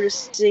mean, what we're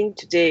seeing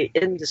today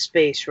in the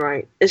space,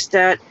 right, is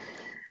that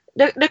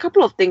there are a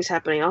couple of things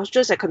happening. I was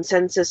just at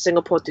Consensus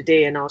Singapore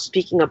today, and I was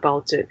speaking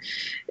about it.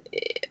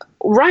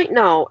 Right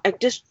now, at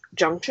this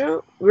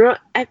juncture, we're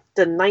at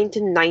the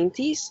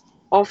 1990s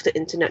of the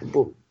internet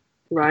boom,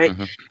 right?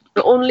 Mm-hmm.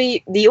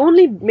 The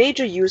only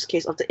major use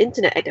case of the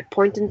internet at that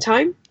point in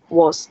time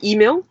was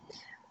email.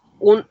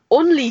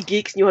 Only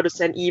geeks knew how to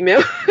send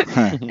email,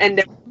 and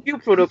there were few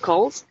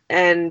protocols,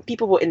 and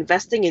people were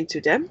investing into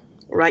them,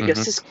 right? Your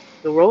Cisco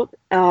of the world.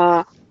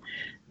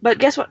 But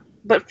guess what?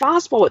 But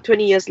fast forward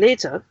 20 years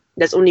later,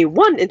 there's only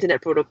one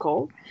internet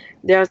protocol.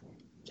 There are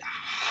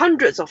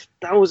hundreds of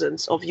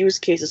thousands of use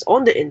cases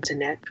on the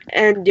internet,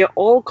 and they're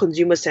all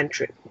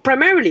consumer-centric.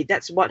 Primarily,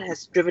 that's what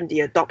has driven the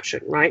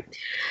adoption, right?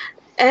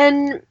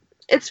 And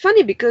it's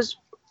funny because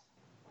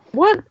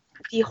what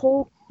the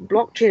whole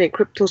blockchain and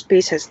crypto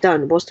space has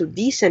done was to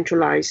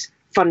decentralize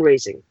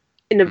fundraising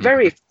in a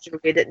very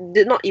efficient way that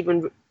did not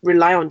even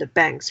rely on the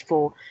banks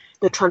for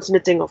the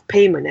transmitting of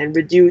payment and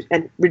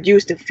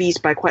reduce the fees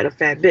by quite a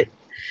fair bit.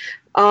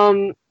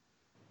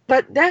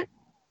 But that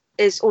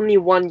is only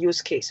one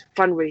use case,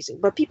 fundraising.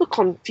 But people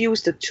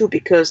confuse the two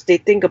because they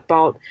think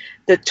about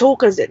the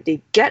tokens that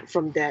they get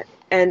from that.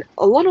 And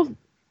a lot of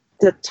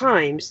the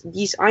times,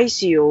 these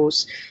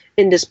ICOs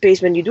in the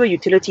space, when you do a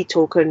utility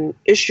token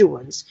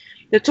issuance,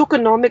 the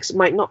tokenomics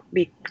might not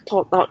be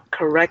thought out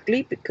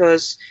correctly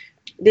because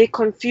they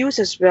confuse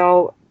as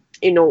well,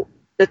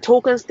 the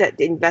tokens that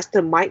the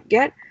investor might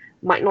get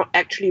might not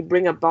actually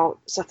bring about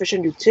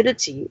sufficient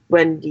utility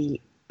when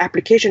the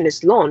application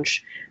is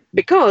launched,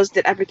 because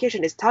that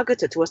application is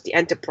targeted towards the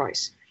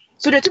enterprise.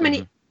 So there are too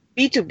many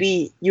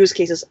B2B use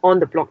cases on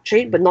the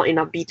blockchain, but not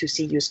enough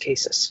B2C use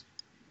cases.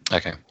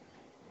 Okay.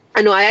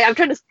 I know.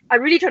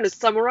 I'm really trying to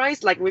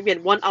summarize, like maybe a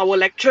 1 hour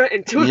lecture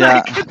into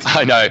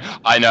I know.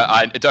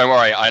 Don't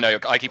worry. I know.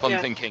 I keep on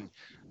thinking.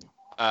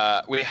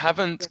 We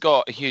haven't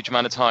got a huge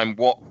amount of time.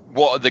 What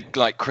are the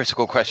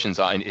critical questions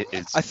that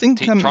I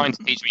think trying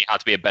to teach me how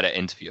to be a better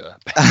interviewer?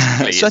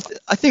 So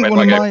I think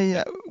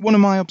one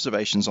of my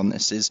observations on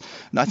this is,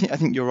 and I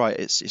think you're right.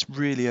 It's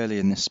really early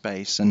in this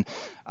space, and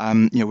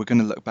we're going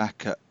to look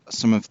back at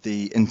some of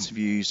the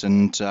interviews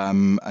and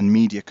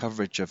media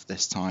coverage of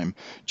this time,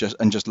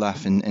 just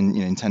laugh in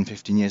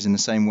 10-15 years, in the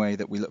same way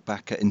that we look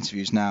back at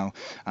interviews now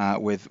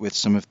with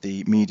some of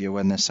the media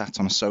when they're sat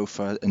on a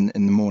sofa in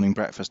the morning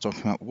breakfast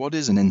talking about what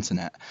is an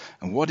internet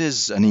and what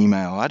is an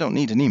email. I don't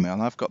need an email.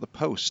 I've got the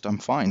post. I'm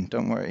fine.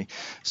 Don't worry.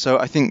 So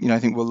I think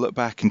we'll look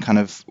back and kind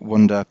of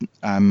wonder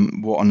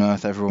what on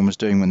earth everyone was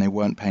doing when they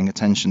weren't paying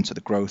attention to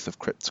the growth of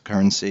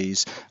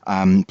cryptocurrencies,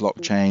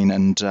 blockchain,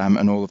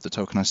 and all of the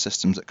tokenized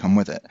systems that come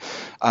with it.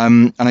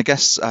 And I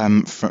guess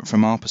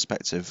from our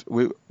perspective,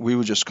 we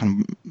were just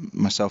kind of,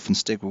 myself and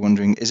Stig were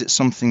wondering, is it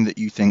something that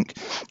you think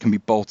can be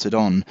bolted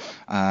on,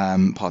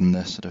 pardon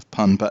the sort of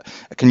pun, but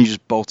can you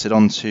just bolt it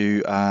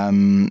onto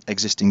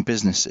existing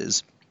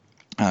businesses,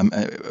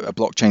 a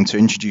blockchain, to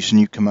introduce a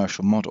new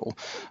commercial model,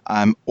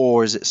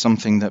 or is it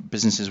something that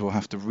businesses will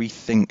have to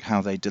rethink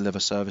how they deliver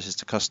services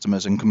to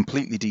customers and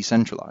completely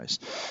decentralize,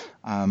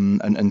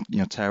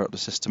 and tear up the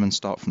system and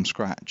start from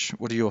scratch?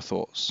 What are your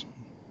thoughts?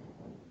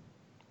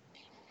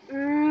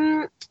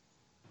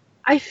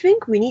 I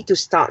think we need to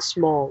start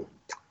small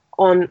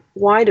on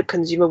why the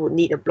consumer would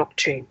need a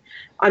blockchain.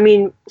 I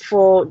mean,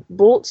 for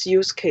Bolt's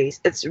use case,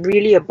 it's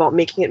really about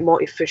making it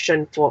more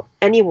efficient for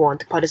anyone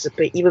to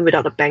participate, even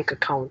without a bank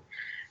account.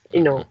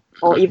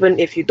 Or even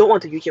if you don't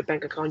want to use your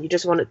bank account, you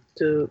just want it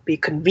to be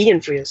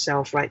convenient for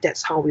yourself, right?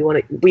 That's how we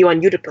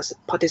want you to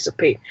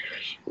participate.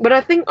 But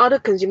I think other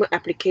consumer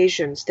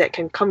applications that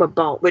can come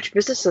about, which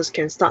businesses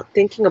can start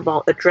thinking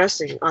about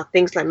addressing, are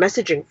things like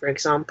messaging, for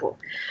example.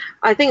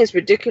 I think it's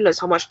ridiculous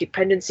how much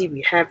dependency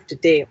we have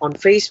today on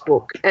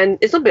Facebook, and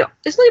it's not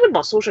even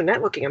about social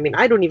networking. I mean,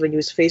 I don't even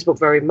use Facebook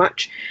very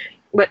much,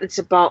 but it's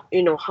about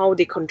how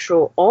they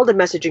control all the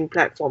messaging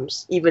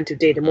platforms even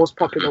today, the most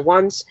popular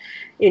ones,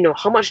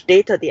 how much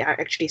data they are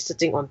actually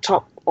sitting on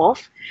top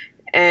of,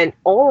 and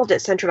all of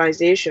that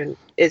centralization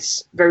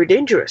is very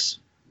dangerous,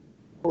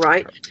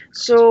 right?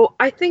 So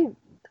I think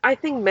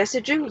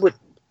messaging would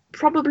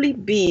probably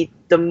be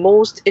the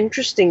most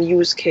interesting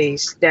use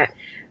case that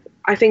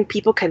I think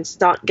people can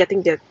start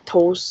getting their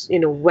toes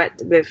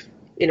wet with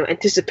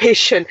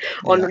anticipation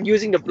Yeah. on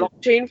using the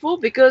blockchain for,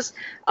 because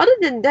other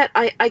than that,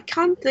 I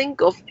can't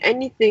think of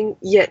anything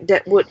yet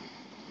that would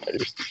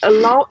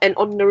allow an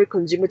ordinary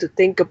consumer to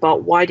think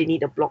about why they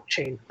need a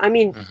blockchain. I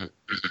mean,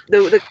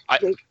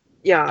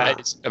 yeah.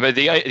 But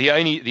the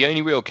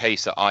only real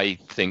case that I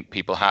think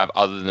people have,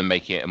 other than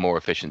making it a more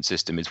efficient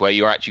system, is where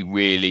you actually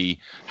really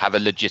have a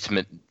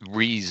legitimate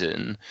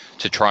reason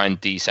to try and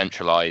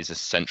decentralize a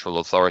central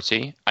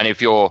authority. And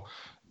if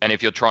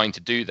you're trying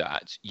to do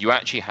that, you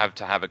actually have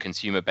to have a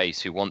consumer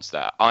base who wants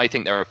that. I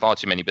think there are far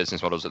too many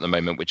business models at the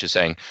moment which are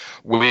saying,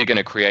 we're going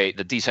to create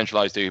the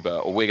decentralized Uber,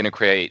 or we're going to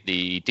create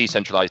the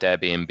decentralized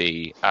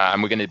Airbnb,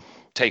 and we're going to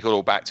take it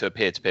all back to a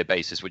peer-to-peer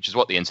basis, which is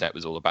what the internet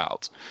was all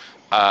about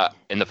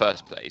in the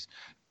first place.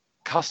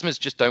 Customers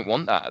just don't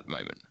want that at the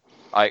moment.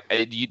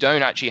 You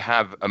don't actually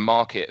have a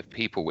market of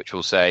people which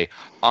will say,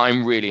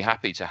 I'm really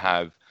happy to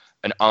have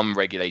an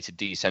unregulated,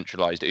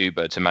 decentralized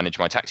Uber to manage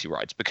my taxi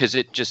rides, because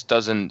it just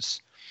doesn't.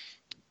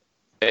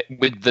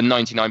 With the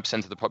 99%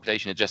 of the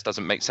population, it just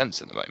doesn't make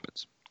sense at the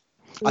moment.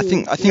 I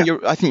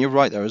think you're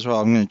right there as well.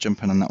 I'm going to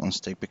jump in on that one,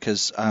 Stig,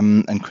 because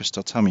and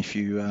Crystal, tell me if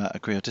you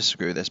agree or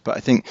disagree with this. But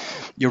I think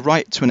you're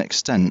right to an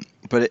extent.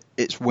 But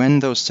it's when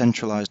those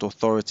centralized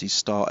authorities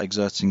start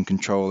exerting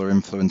control or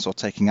influence or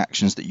taking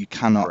actions that you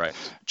cannot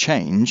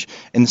change,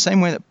 in the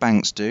same way that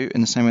banks do, in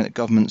the same way that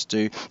governments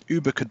do.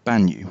 Uber could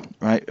ban you,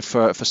 right,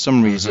 for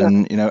some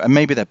reason, and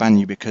maybe they ban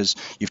you because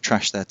you've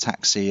trashed their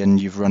taxi and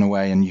you've run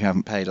away and you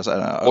haven't paid.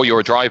 Or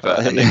you're a driver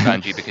and they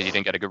banned you because you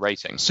didn't get a good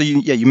rating. So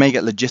you may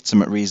get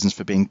legitimate reasons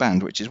for being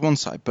banned, which is one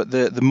side, but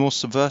the more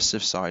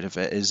subversive side of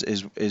it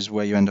is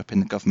where you end up in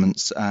the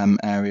government's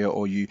area,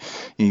 or you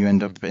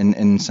end up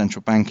in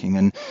central banking,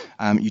 and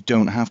you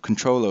don't have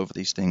control over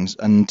these things.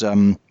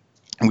 And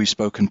we've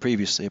spoken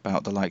previously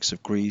about the likes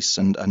of Greece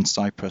and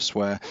Cyprus,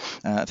 where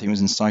I think it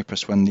was in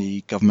Cyprus when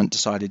the government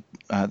decided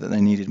that they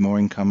needed more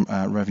income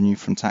revenue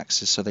from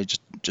taxes, so they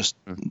just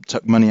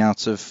took money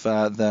out of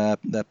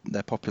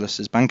their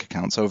populace's bank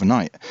accounts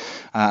overnight,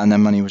 and their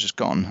money was just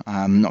gone,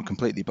 not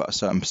completely, but a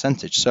certain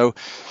percentage. So,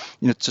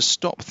 to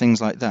stop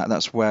things like that,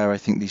 that's where I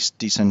think these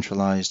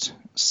decentralized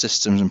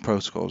systems and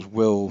protocols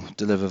will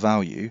deliver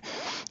value.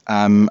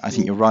 I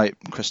think you're right,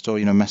 Crystal.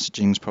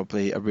 Messaging is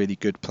probably a really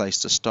good place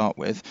to start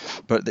with,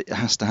 but it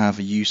has to have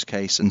a use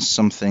case and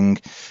something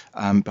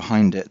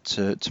behind it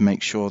to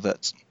make sure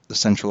that the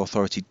central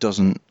authority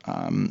doesn't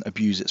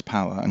abuse its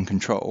power and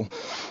control.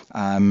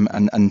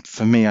 And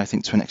for me, I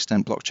think to an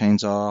extent,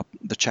 blockchains are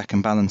the check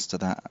and balance to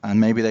that.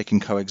 And maybe they can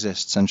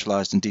coexist,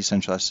 centralized and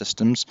decentralized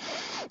systems.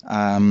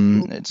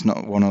 It's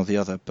not one or the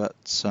other,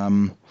 but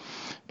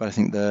I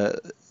think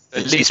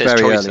it's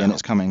very early and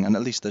it's coming, and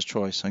at least there's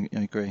choice. I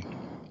agree.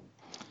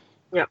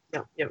 Yeah.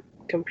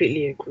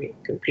 Completely agree.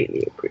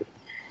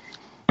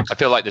 I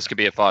feel like this could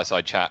be a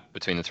fireside chat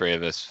between the three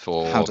of us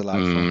for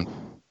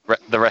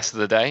the rest of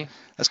the day.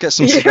 Let's get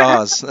some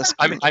cigars.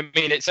 I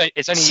mean, it's only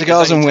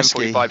cigars and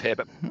whiskey. 10:45 here,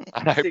 but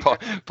I know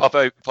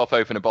pop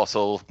open a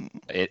bottle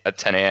at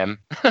 10 a.m.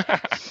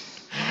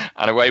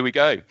 and away we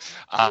go.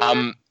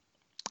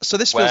 So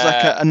this feels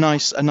like a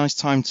nice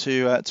time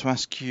to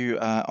ask you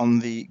on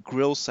the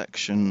grill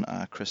section,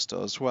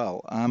 Crystal, as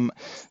well.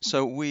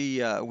 So we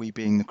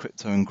being the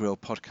Crypto and Grill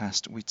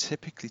podcast, we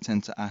typically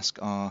tend to ask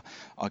our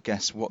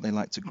guests what they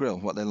like to grill,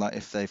 what they like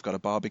if they've got a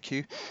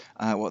barbecue,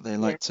 what they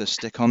like to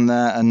stick on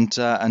there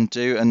and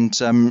do. And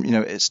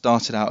it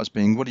started out as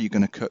being, what are you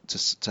going to cook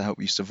to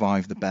help you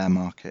survive the bear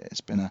market?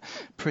 It's been a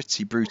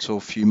pretty brutal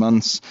few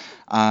months.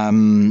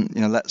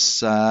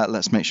 Let's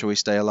make sure we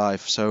stay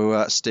alive.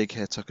 So Stig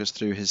here took us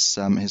through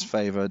his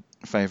favorite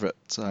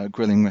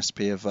grilling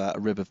recipe of a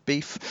rib of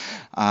beef,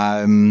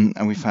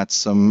 and we've had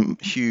some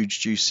huge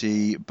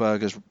juicy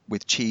burgers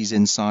with cheese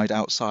inside,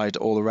 outside,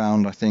 all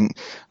around, I think,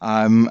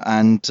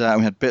 and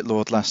we had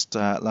Bitlord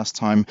last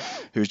time,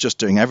 who was just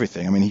doing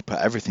everything. I mean, he put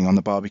everything on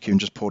the barbecue and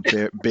just poured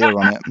beer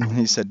on it.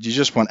 He said, you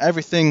just want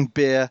everything,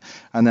 beer,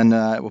 and then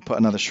we'll put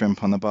another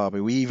shrimp on the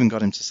barbie. We even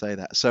got him to say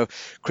that. So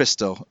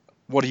Crystal,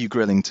 what are you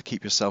grilling to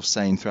keep yourself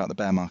sane throughout the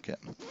bear market?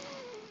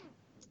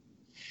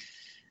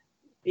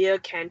 Beer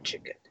can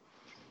chicken.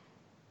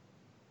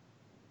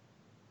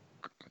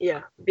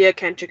 Yeah, beer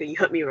can chicken. You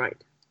heard me right.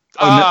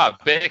 Oh no,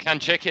 Beer can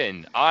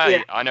chicken.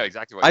 Yeah. I know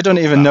exactly what I you're don't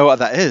talking even about. know what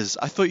that is.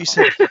 I thought you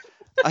said.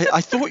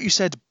 I thought you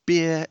said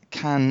beer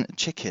can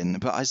chicken,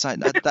 but I was like,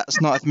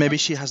 that's not. Maybe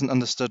she hasn't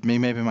understood me.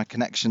 Maybe my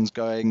connection's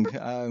going.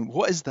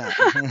 What is that?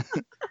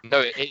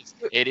 No,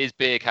 it is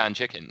beer can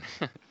chicken.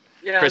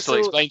 Yeah. Crystal, So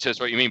explain to us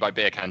what you mean by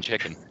beer can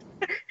chicken.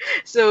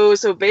 so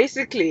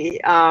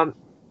basically,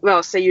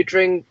 well, say you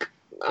drink,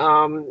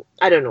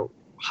 I don't know,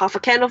 half a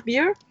can of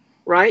beer,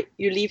 right?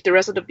 You leave the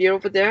rest of the beer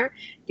over there.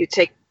 You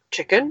take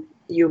chicken,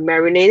 you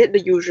marinate it the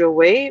usual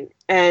way,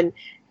 and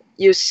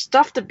you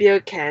stuff the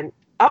beer can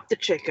up the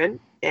chicken,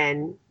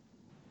 and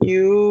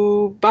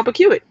you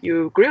barbecue it.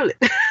 You grill it.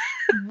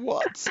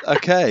 What?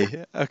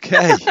 Okay.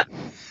 Okay.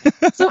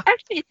 So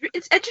actually,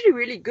 it's actually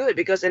really good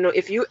because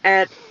if you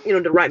add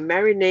the right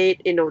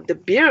marinade, the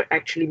beer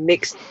actually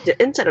makes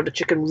the inside of the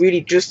chicken really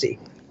juicy,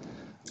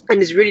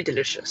 and it's really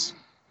delicious.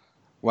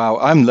 Wow,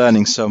 I'm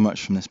learning so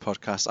much from this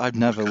podcast. I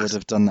never would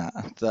have done that.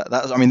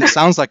 I mean, it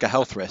sounds like a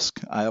health risk.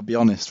 I'll be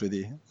honest with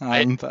you.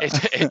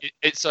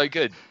 It's so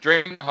good.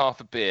 Drink half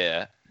a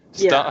beer,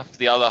 Yeah. stuff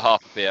the other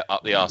half a beer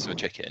up the arse of a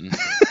chicken,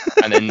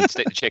 and then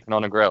stick the chicken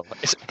on a grill.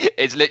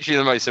 It's literally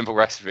the most simple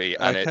recipe,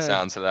 and it Okay.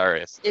 sounds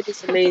hilarious. It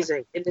is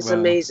amazing. It is Wow.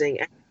 amazing.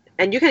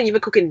 And you can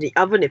even cook it in the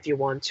oven if you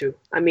want to.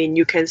 I mean,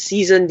 you can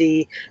season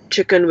the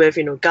chicken with,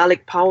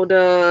 garlic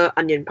powder,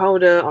 onion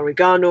powder,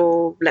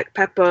 oregano, black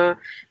pepper,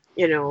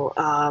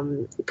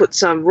 put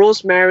some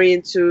rosemary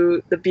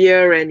into the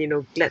beer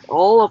and, let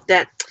all of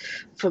that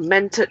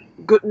fermented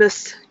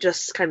goodness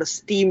just kind of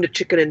steam the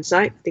chicken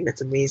inside. I think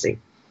that's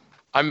amazing.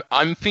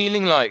 I'm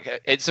feeling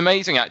like it's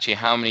amazing actually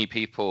how many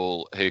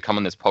people who come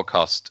on this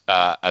podcast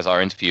as our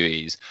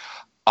interviewees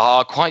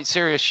are quite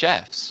serious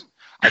chefs.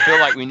 I feel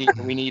like we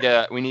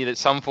need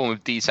some form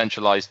of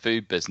decentralized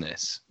food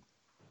business.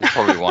 There's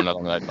probably one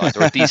along those lines,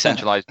 or a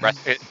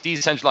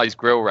decentralized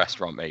grill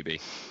restaurant maybe.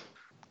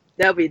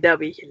 That'd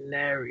be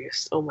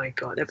hilarious. Oh my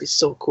God, that'd be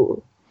so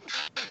cool.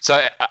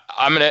 So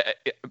I'm gonna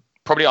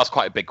probably ask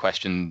quite a big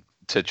question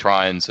to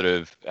try and sort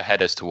of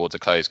head us towards a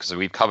close because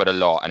we've covered a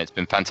lot and it's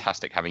been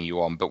fantastic having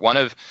you on. But one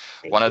of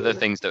the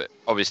things that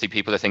obviously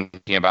people are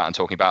thinking about and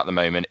talking about at the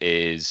moment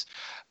is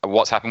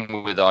what's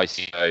happened with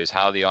ICOs,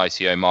 how the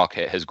ICO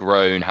market has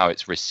grown, how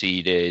it's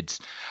receded,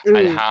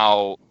 and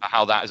how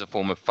that is a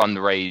form of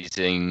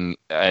fundraising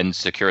and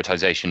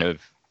securitization of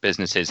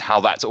businesses,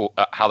 how that's all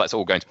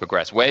going to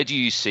progress. Where do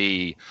you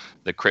see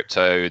the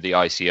crypto, the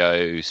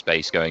ICO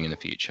space going in the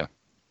future?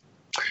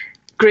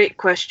 Great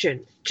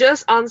question.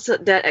 Just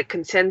answered that at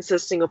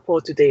Consensus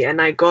Singapore today,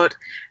 and I've gotten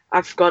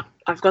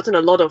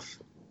a lot of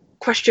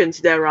questions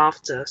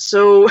thereafter.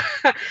 So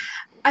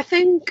I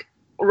think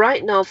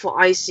right now for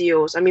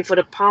ICOs, I mean for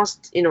the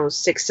past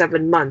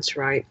 6-7 months,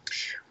 right,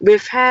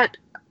 we've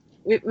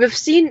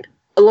seen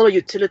a lot of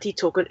utility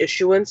token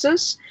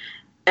issuances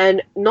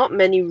and not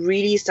many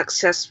really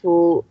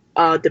successful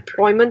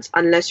deployments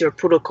unless you're a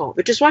protocol,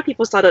 which is why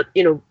people started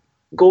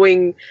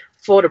going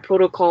for the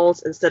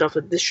protocols instead of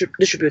the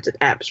distributed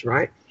apps,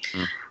 right?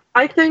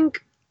 I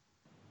think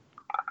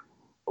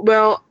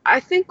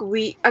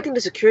the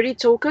security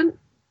token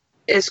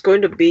is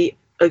going to be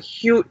a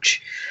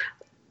huge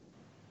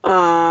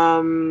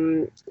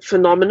phenomenon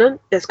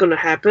that's going to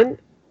happen.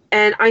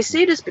 And I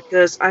say this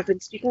because I've been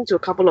speaking to a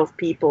couple of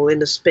people in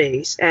the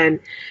space, and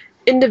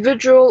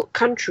individual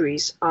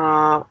countries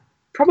are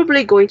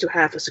probably going to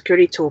have a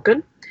security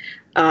token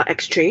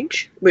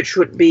exchange, which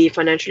would be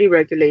financially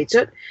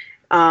regulated.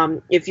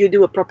 If you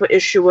do a proper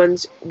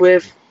issuance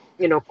with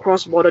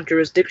cross-border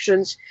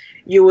jurisdictions,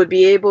 you would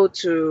be able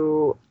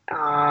to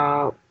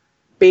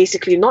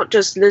basically not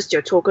just list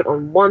your token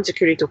on one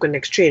security token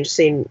exchange,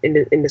 say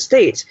in the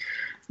States,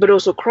 but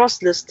also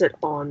cross-listed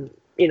on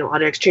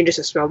other exchanges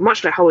as well,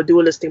 much like how a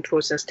dual listing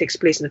process takes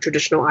place in the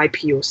traditional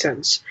IPO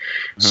sense.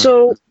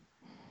 So,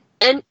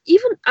 and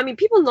even, I mean,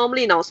 people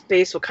normally in our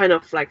space will kind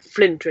of like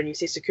flinch when you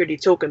say security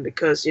token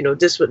because,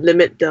 this would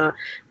limit the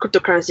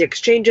cryptocurrency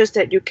exchanges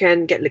that you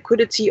can get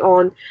liquidity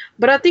on.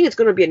 But I think it's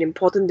going to be an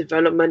important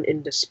development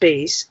in the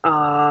space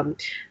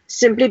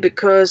simply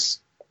because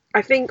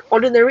I think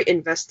ordinary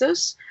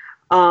investors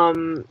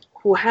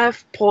who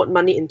have poured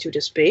money into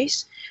the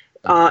space,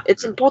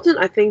 it's important,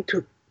 I think,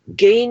 to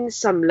gain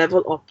some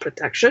level of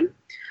protection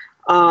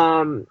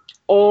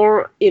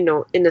or,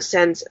 in a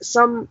sense,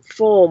 some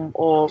form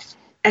of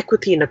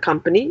equity in a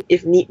company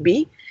if need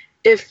be,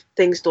 if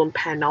things don't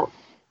pan out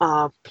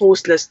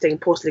post-listing,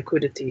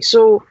 post-liquidity.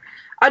 So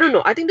I don't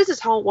know. I think this is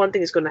how one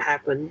thing is going to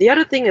happen. The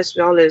other thing as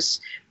well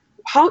is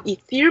how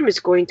Ethereum is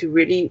going to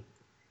really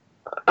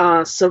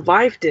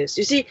survive this.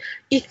 You see,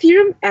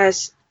 Ethereum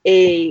as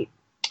a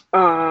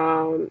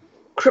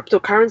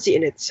cryptocurrency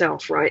in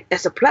itself, right,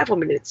 as a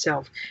platform in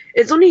itself,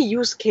 its only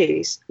use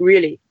case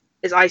really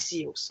is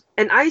ICOs,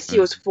 and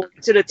ICOs for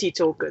utility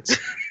tokens.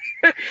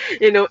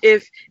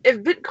 If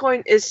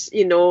Bitcoin is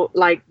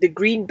like the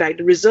greenback,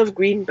 the reserve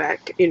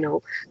greenback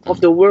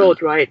of the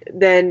world, right,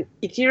 then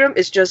Ethereum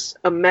is just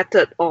a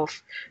method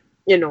of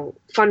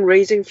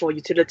fundraising for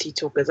utility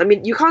tokens. I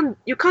mean, you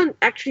can't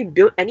actually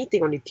build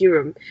anything on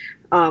Ethereum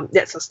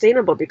that's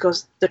sustainable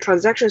because the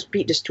transaction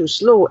speed is too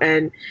slow.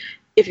 And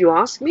if you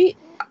ask me,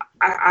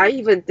 I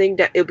even think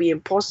that it'll be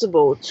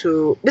impossible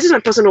to. This is my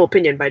personal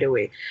opinion, by the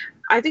way.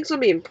 I think it's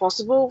gonna be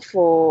impossible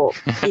for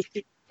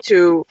Ethereum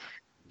to,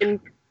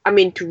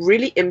 to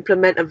really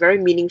implement a very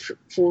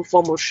meaningful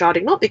form of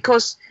sharding. Not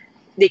because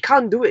they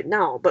can't do it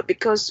now, but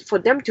because for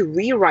them to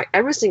rewrite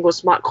every single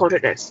smart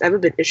contract that's ever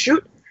been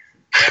issued,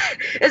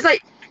 it's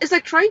like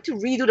trying to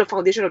redo the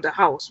foundation of the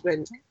house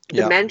when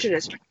the mansion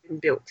has been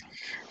built.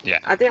 Yeah.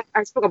 I think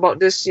I spoke about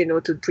this,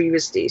 to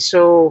previously.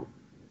 So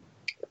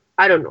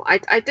I don't know.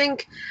 I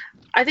think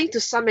to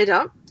sum it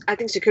up, I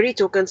think security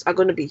tokens are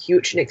going to be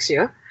huge next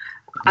year.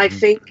 I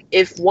think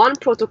if one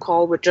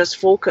protocol would just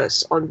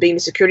focus on being a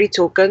security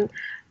token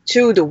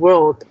to the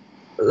world,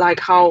 like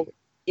how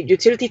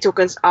utility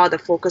tokens are the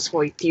focus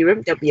for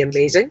Ethereum, that'd be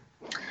amazing.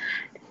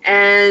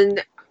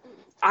 And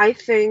I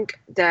think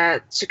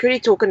that security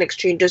token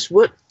exchanges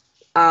would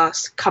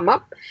come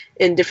up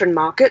in different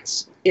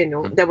markets,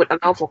 that would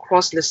allow for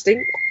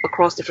cross-listing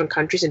across different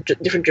countries and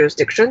different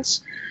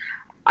jurisdictions.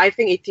 I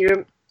think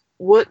Ethereum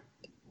would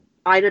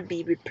either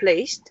be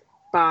replaced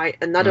by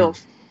another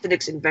of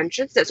Phoenix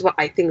inventions. That's what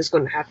I think is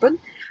going to happen.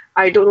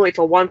 I don't know if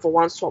a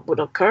one-for-one swap would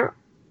occur,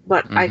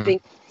 but I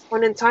think at this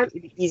point in time,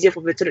 it'd be easier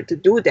for Vitalik to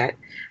do that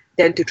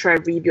than to try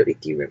and rebuild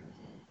Ethereum.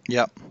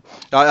 Yeah,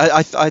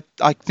 I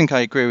think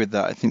I agree with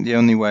that. I think the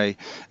only way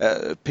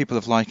people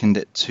have likened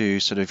it to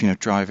sort of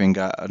driving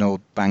an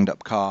old banged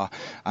up car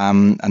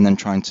and then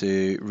trying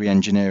to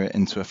re-engineer it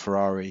into a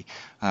Ferrari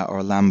or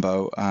a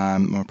Lambo,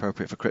 more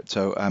appropriate for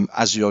crypto,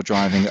 as you're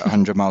driving at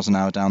 100 miles an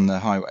hour down the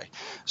highway.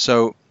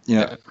 So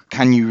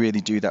can you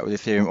really do that with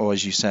Ethereum, or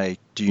as you say,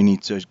 do you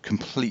need to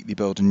completely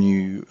build a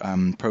new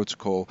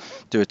protocol,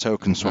 do a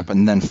token swap,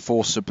 and then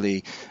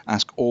forcibly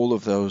ask all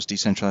of those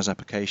decentralized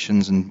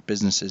applications and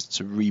businesses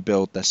to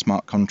rebuild their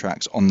smart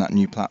contracts on that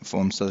new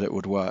platform so that it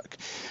would work?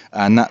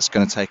 And that's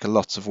going to take a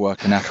lot of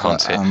work and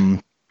effort.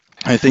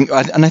 I think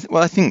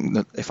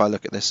that if I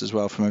look at this as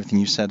well from everything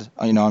you said,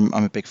 I'm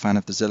a big fan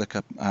of the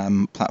Zilliqa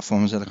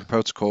platform, Zilliqa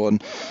protocol,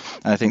 and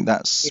I think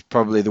that's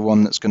probably the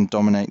one that's going to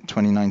dominate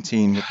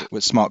 2019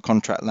 with smart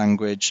contract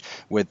language,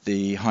 with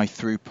the high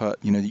throughput.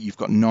 You've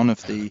got none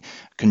of the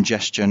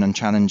congestion and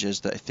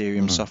challenges that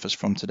Ethereum suffers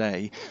from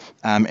today,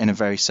 in a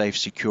very safe,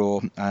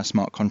 secure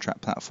smart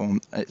contract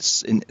platform.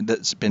 That's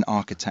been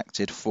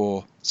architected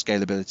for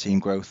scalability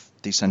and growth,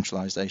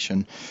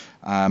 decentralization,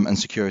 and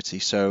security.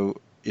 So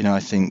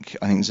I think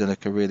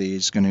Zilliqa really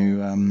is going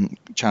to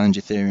challenge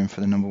Ethereum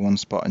for the number one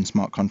spot in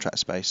smart contract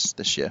space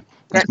this year.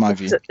 That's my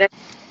view.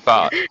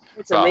 But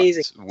it's amazing.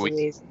 It's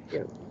amazing.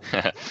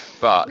 Yeah.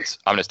 But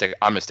I'm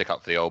gonna stick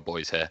up for the old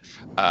boys here.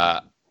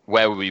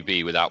 Where would we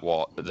be without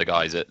what the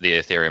guys at the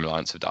Ethereum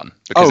Alliance have done?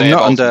 Because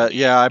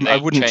I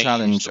wouldn't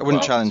challenge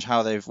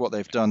what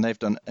they've done. They've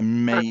done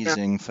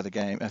amazing for the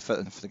game, for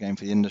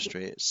the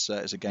industry. It's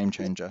a game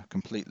changer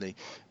completely.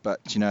 But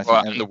I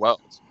think and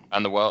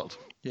the world.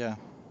 Yeah.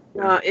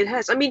 It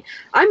has. I mean,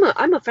 I'm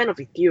a fan of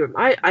Ethereum.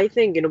 I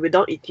think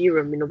without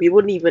Ethereum, we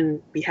wouldn't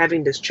even be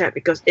having this chat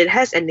because it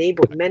has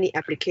enabled many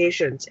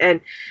applications.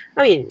 And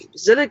I mean,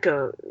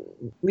 Zilliqa,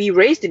 we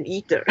raised in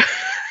Ether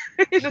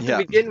to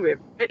begin with.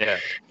 Right?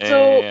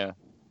 Yeah.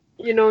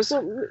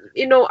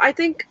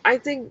 I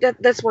think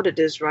that's what it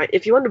is, right?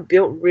 If you want to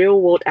build real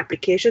world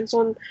applications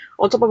on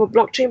top of a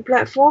blockchain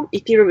platform,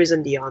 Ethereum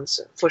isn't the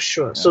answer for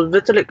sure. Yeah. So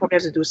Vitalik probably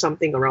has to do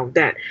something around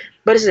that.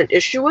 But as an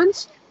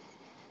issuance,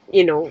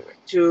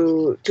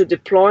 to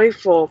deploy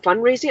for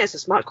fundraising as a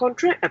smart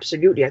contract,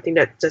 absolutely. I think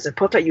that's a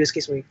perfect use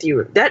case for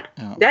Ethereum. That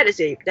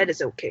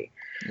is okay.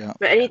 Yeah.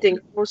 But anything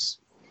else,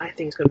 I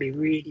think it's going to be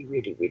really,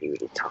 really, really,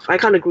 really tough. I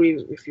can't agree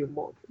with you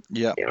more.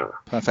 Yeah.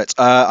 Perfect.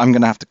 I'm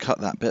going to have to cut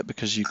that bit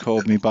because you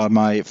called me by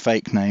my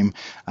fake name,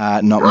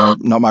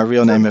 not my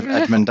real name of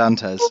Edmund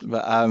Dantes.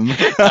 But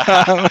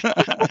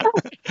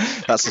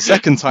that's the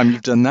second time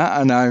you've done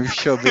that, and I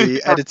shall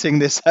be editing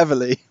this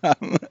heavily.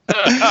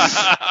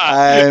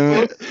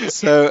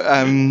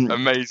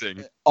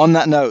 Amazing. On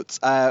that note,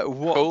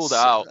 called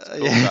out.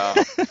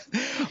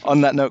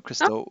 On that note,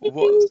 Crystal,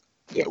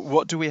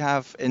 what do we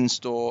have in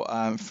store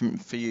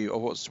for you,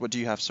 or what do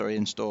you have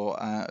in store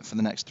for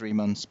the next 3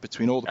 months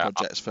between all the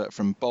projects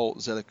from Bolt,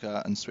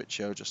 Zilliqa, and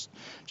Switch.io? Just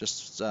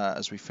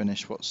as we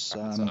finish, what's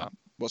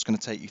going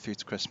to take you through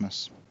to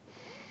Christmas?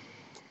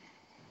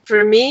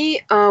 For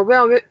me,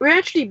 we're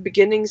actually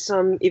beginning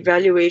some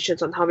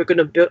evaluations on how we're going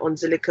to build on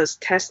Zilliqa's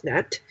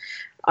testnet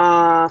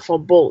for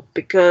Bolt,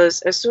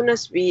 because as soon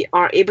as we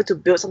are able to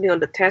build something on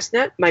the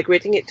testnet,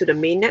 migrating it to the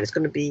mainnet is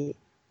going to be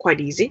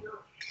quite easy.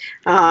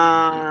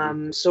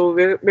 So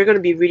we're going to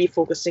be really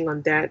focusing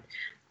on that.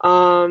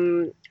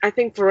 I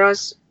think for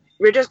us,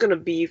 we're just going to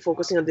be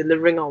focusing on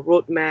delivering our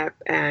roadmap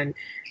and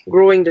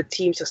growing the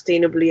team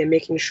sustainably and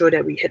making sure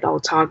that we hit our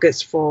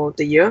targets for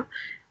the year.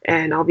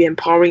 And I'll be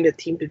empowering the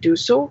team to do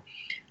so.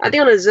 I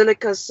think on the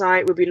Zilliqa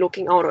side, we'll be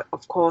looking out,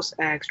 of course,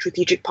 at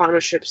strategic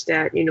partnerships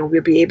that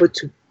we'll be able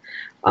to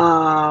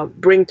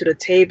bring to the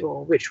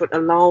table, which would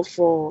allow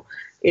for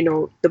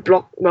the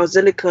block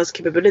Zilliqa's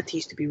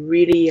capabilities to be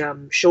really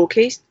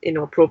showcased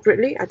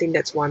appropriately. I think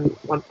that's one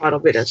part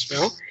of it as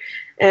well.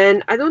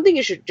 And I don't think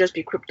it should just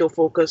be crypto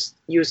focused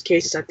use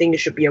cases. I think it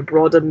should be a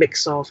broader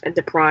mix of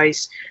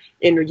enterprise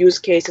use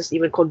cases,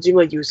 even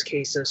consumer use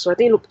cases. So I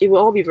think it will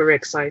all be very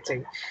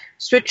exciting.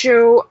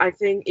 Switcho, I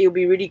think it will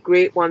be really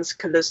great once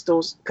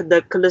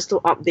the Callisto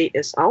update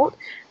is out.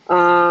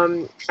 I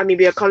mean,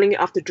 we are calling it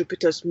after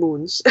Jupiter's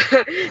moons.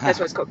 That's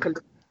why it's called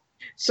Callisto.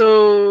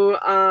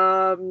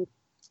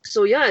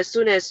 So yeah, as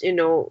soon as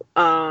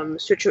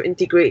Switcho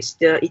integrates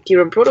the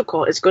Ethereum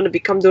protocol, it's going to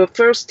become the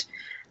first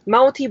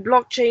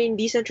multi-blockchain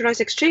decentralized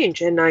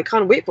exchange, and I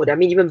can't wait for that. I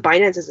mean, even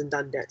Binance hasn't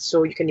done that,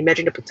 so you can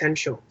imagine the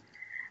potential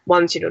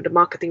once the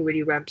marketing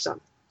really ramps up.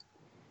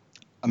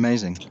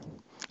 Amazing.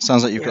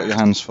 Sounds like you've got your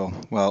hands full.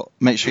 Well,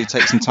 make sure you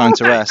take some time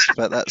to rest,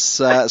 but that's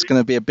going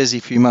to be a busy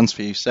few months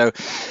for you. So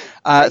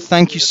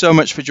thank you so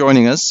much for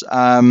joining us.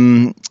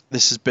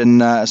 This has been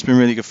it's been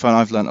really good fun.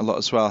 I've learned a lot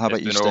as well. How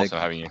about you, Stig? It's been awesome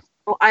having you.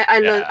 Oh,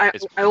 I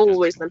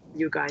always learn from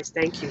you guys.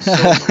 Thank you so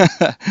much.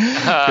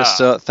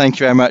 Crystal, thank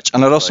you very much.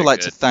 And I'd also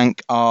like to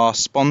thank our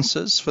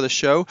sponsors for the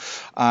show,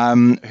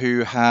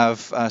 who have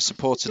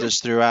supported us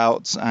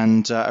throughout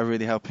and are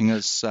really helping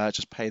us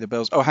just pay the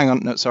bills. Oh, hang on.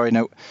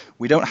 No,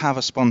 we don't have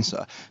a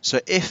sponsor. So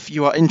if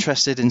you are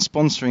interested in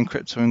sponsoring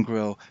Crypto and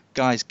Grill,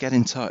 guys, get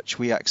in touch.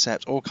 We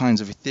accept all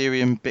kinds of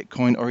Ethereum,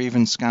 Bitcoin, or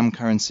even scam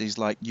currencies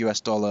like US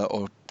dollar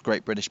or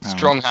Great British Pound.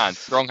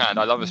 Strong hand.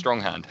 I love a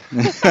strong hand.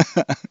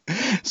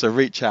 So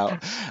reach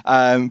out.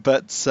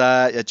 But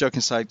joking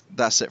aside,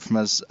 that's it from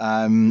us.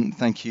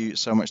 Thank you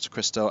so much to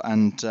Crystal,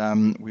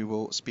 and we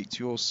will speak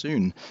to you all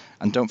soon.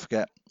 And don't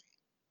forget,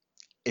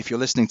 if you're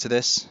listening to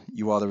this,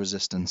 you are the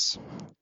resistance.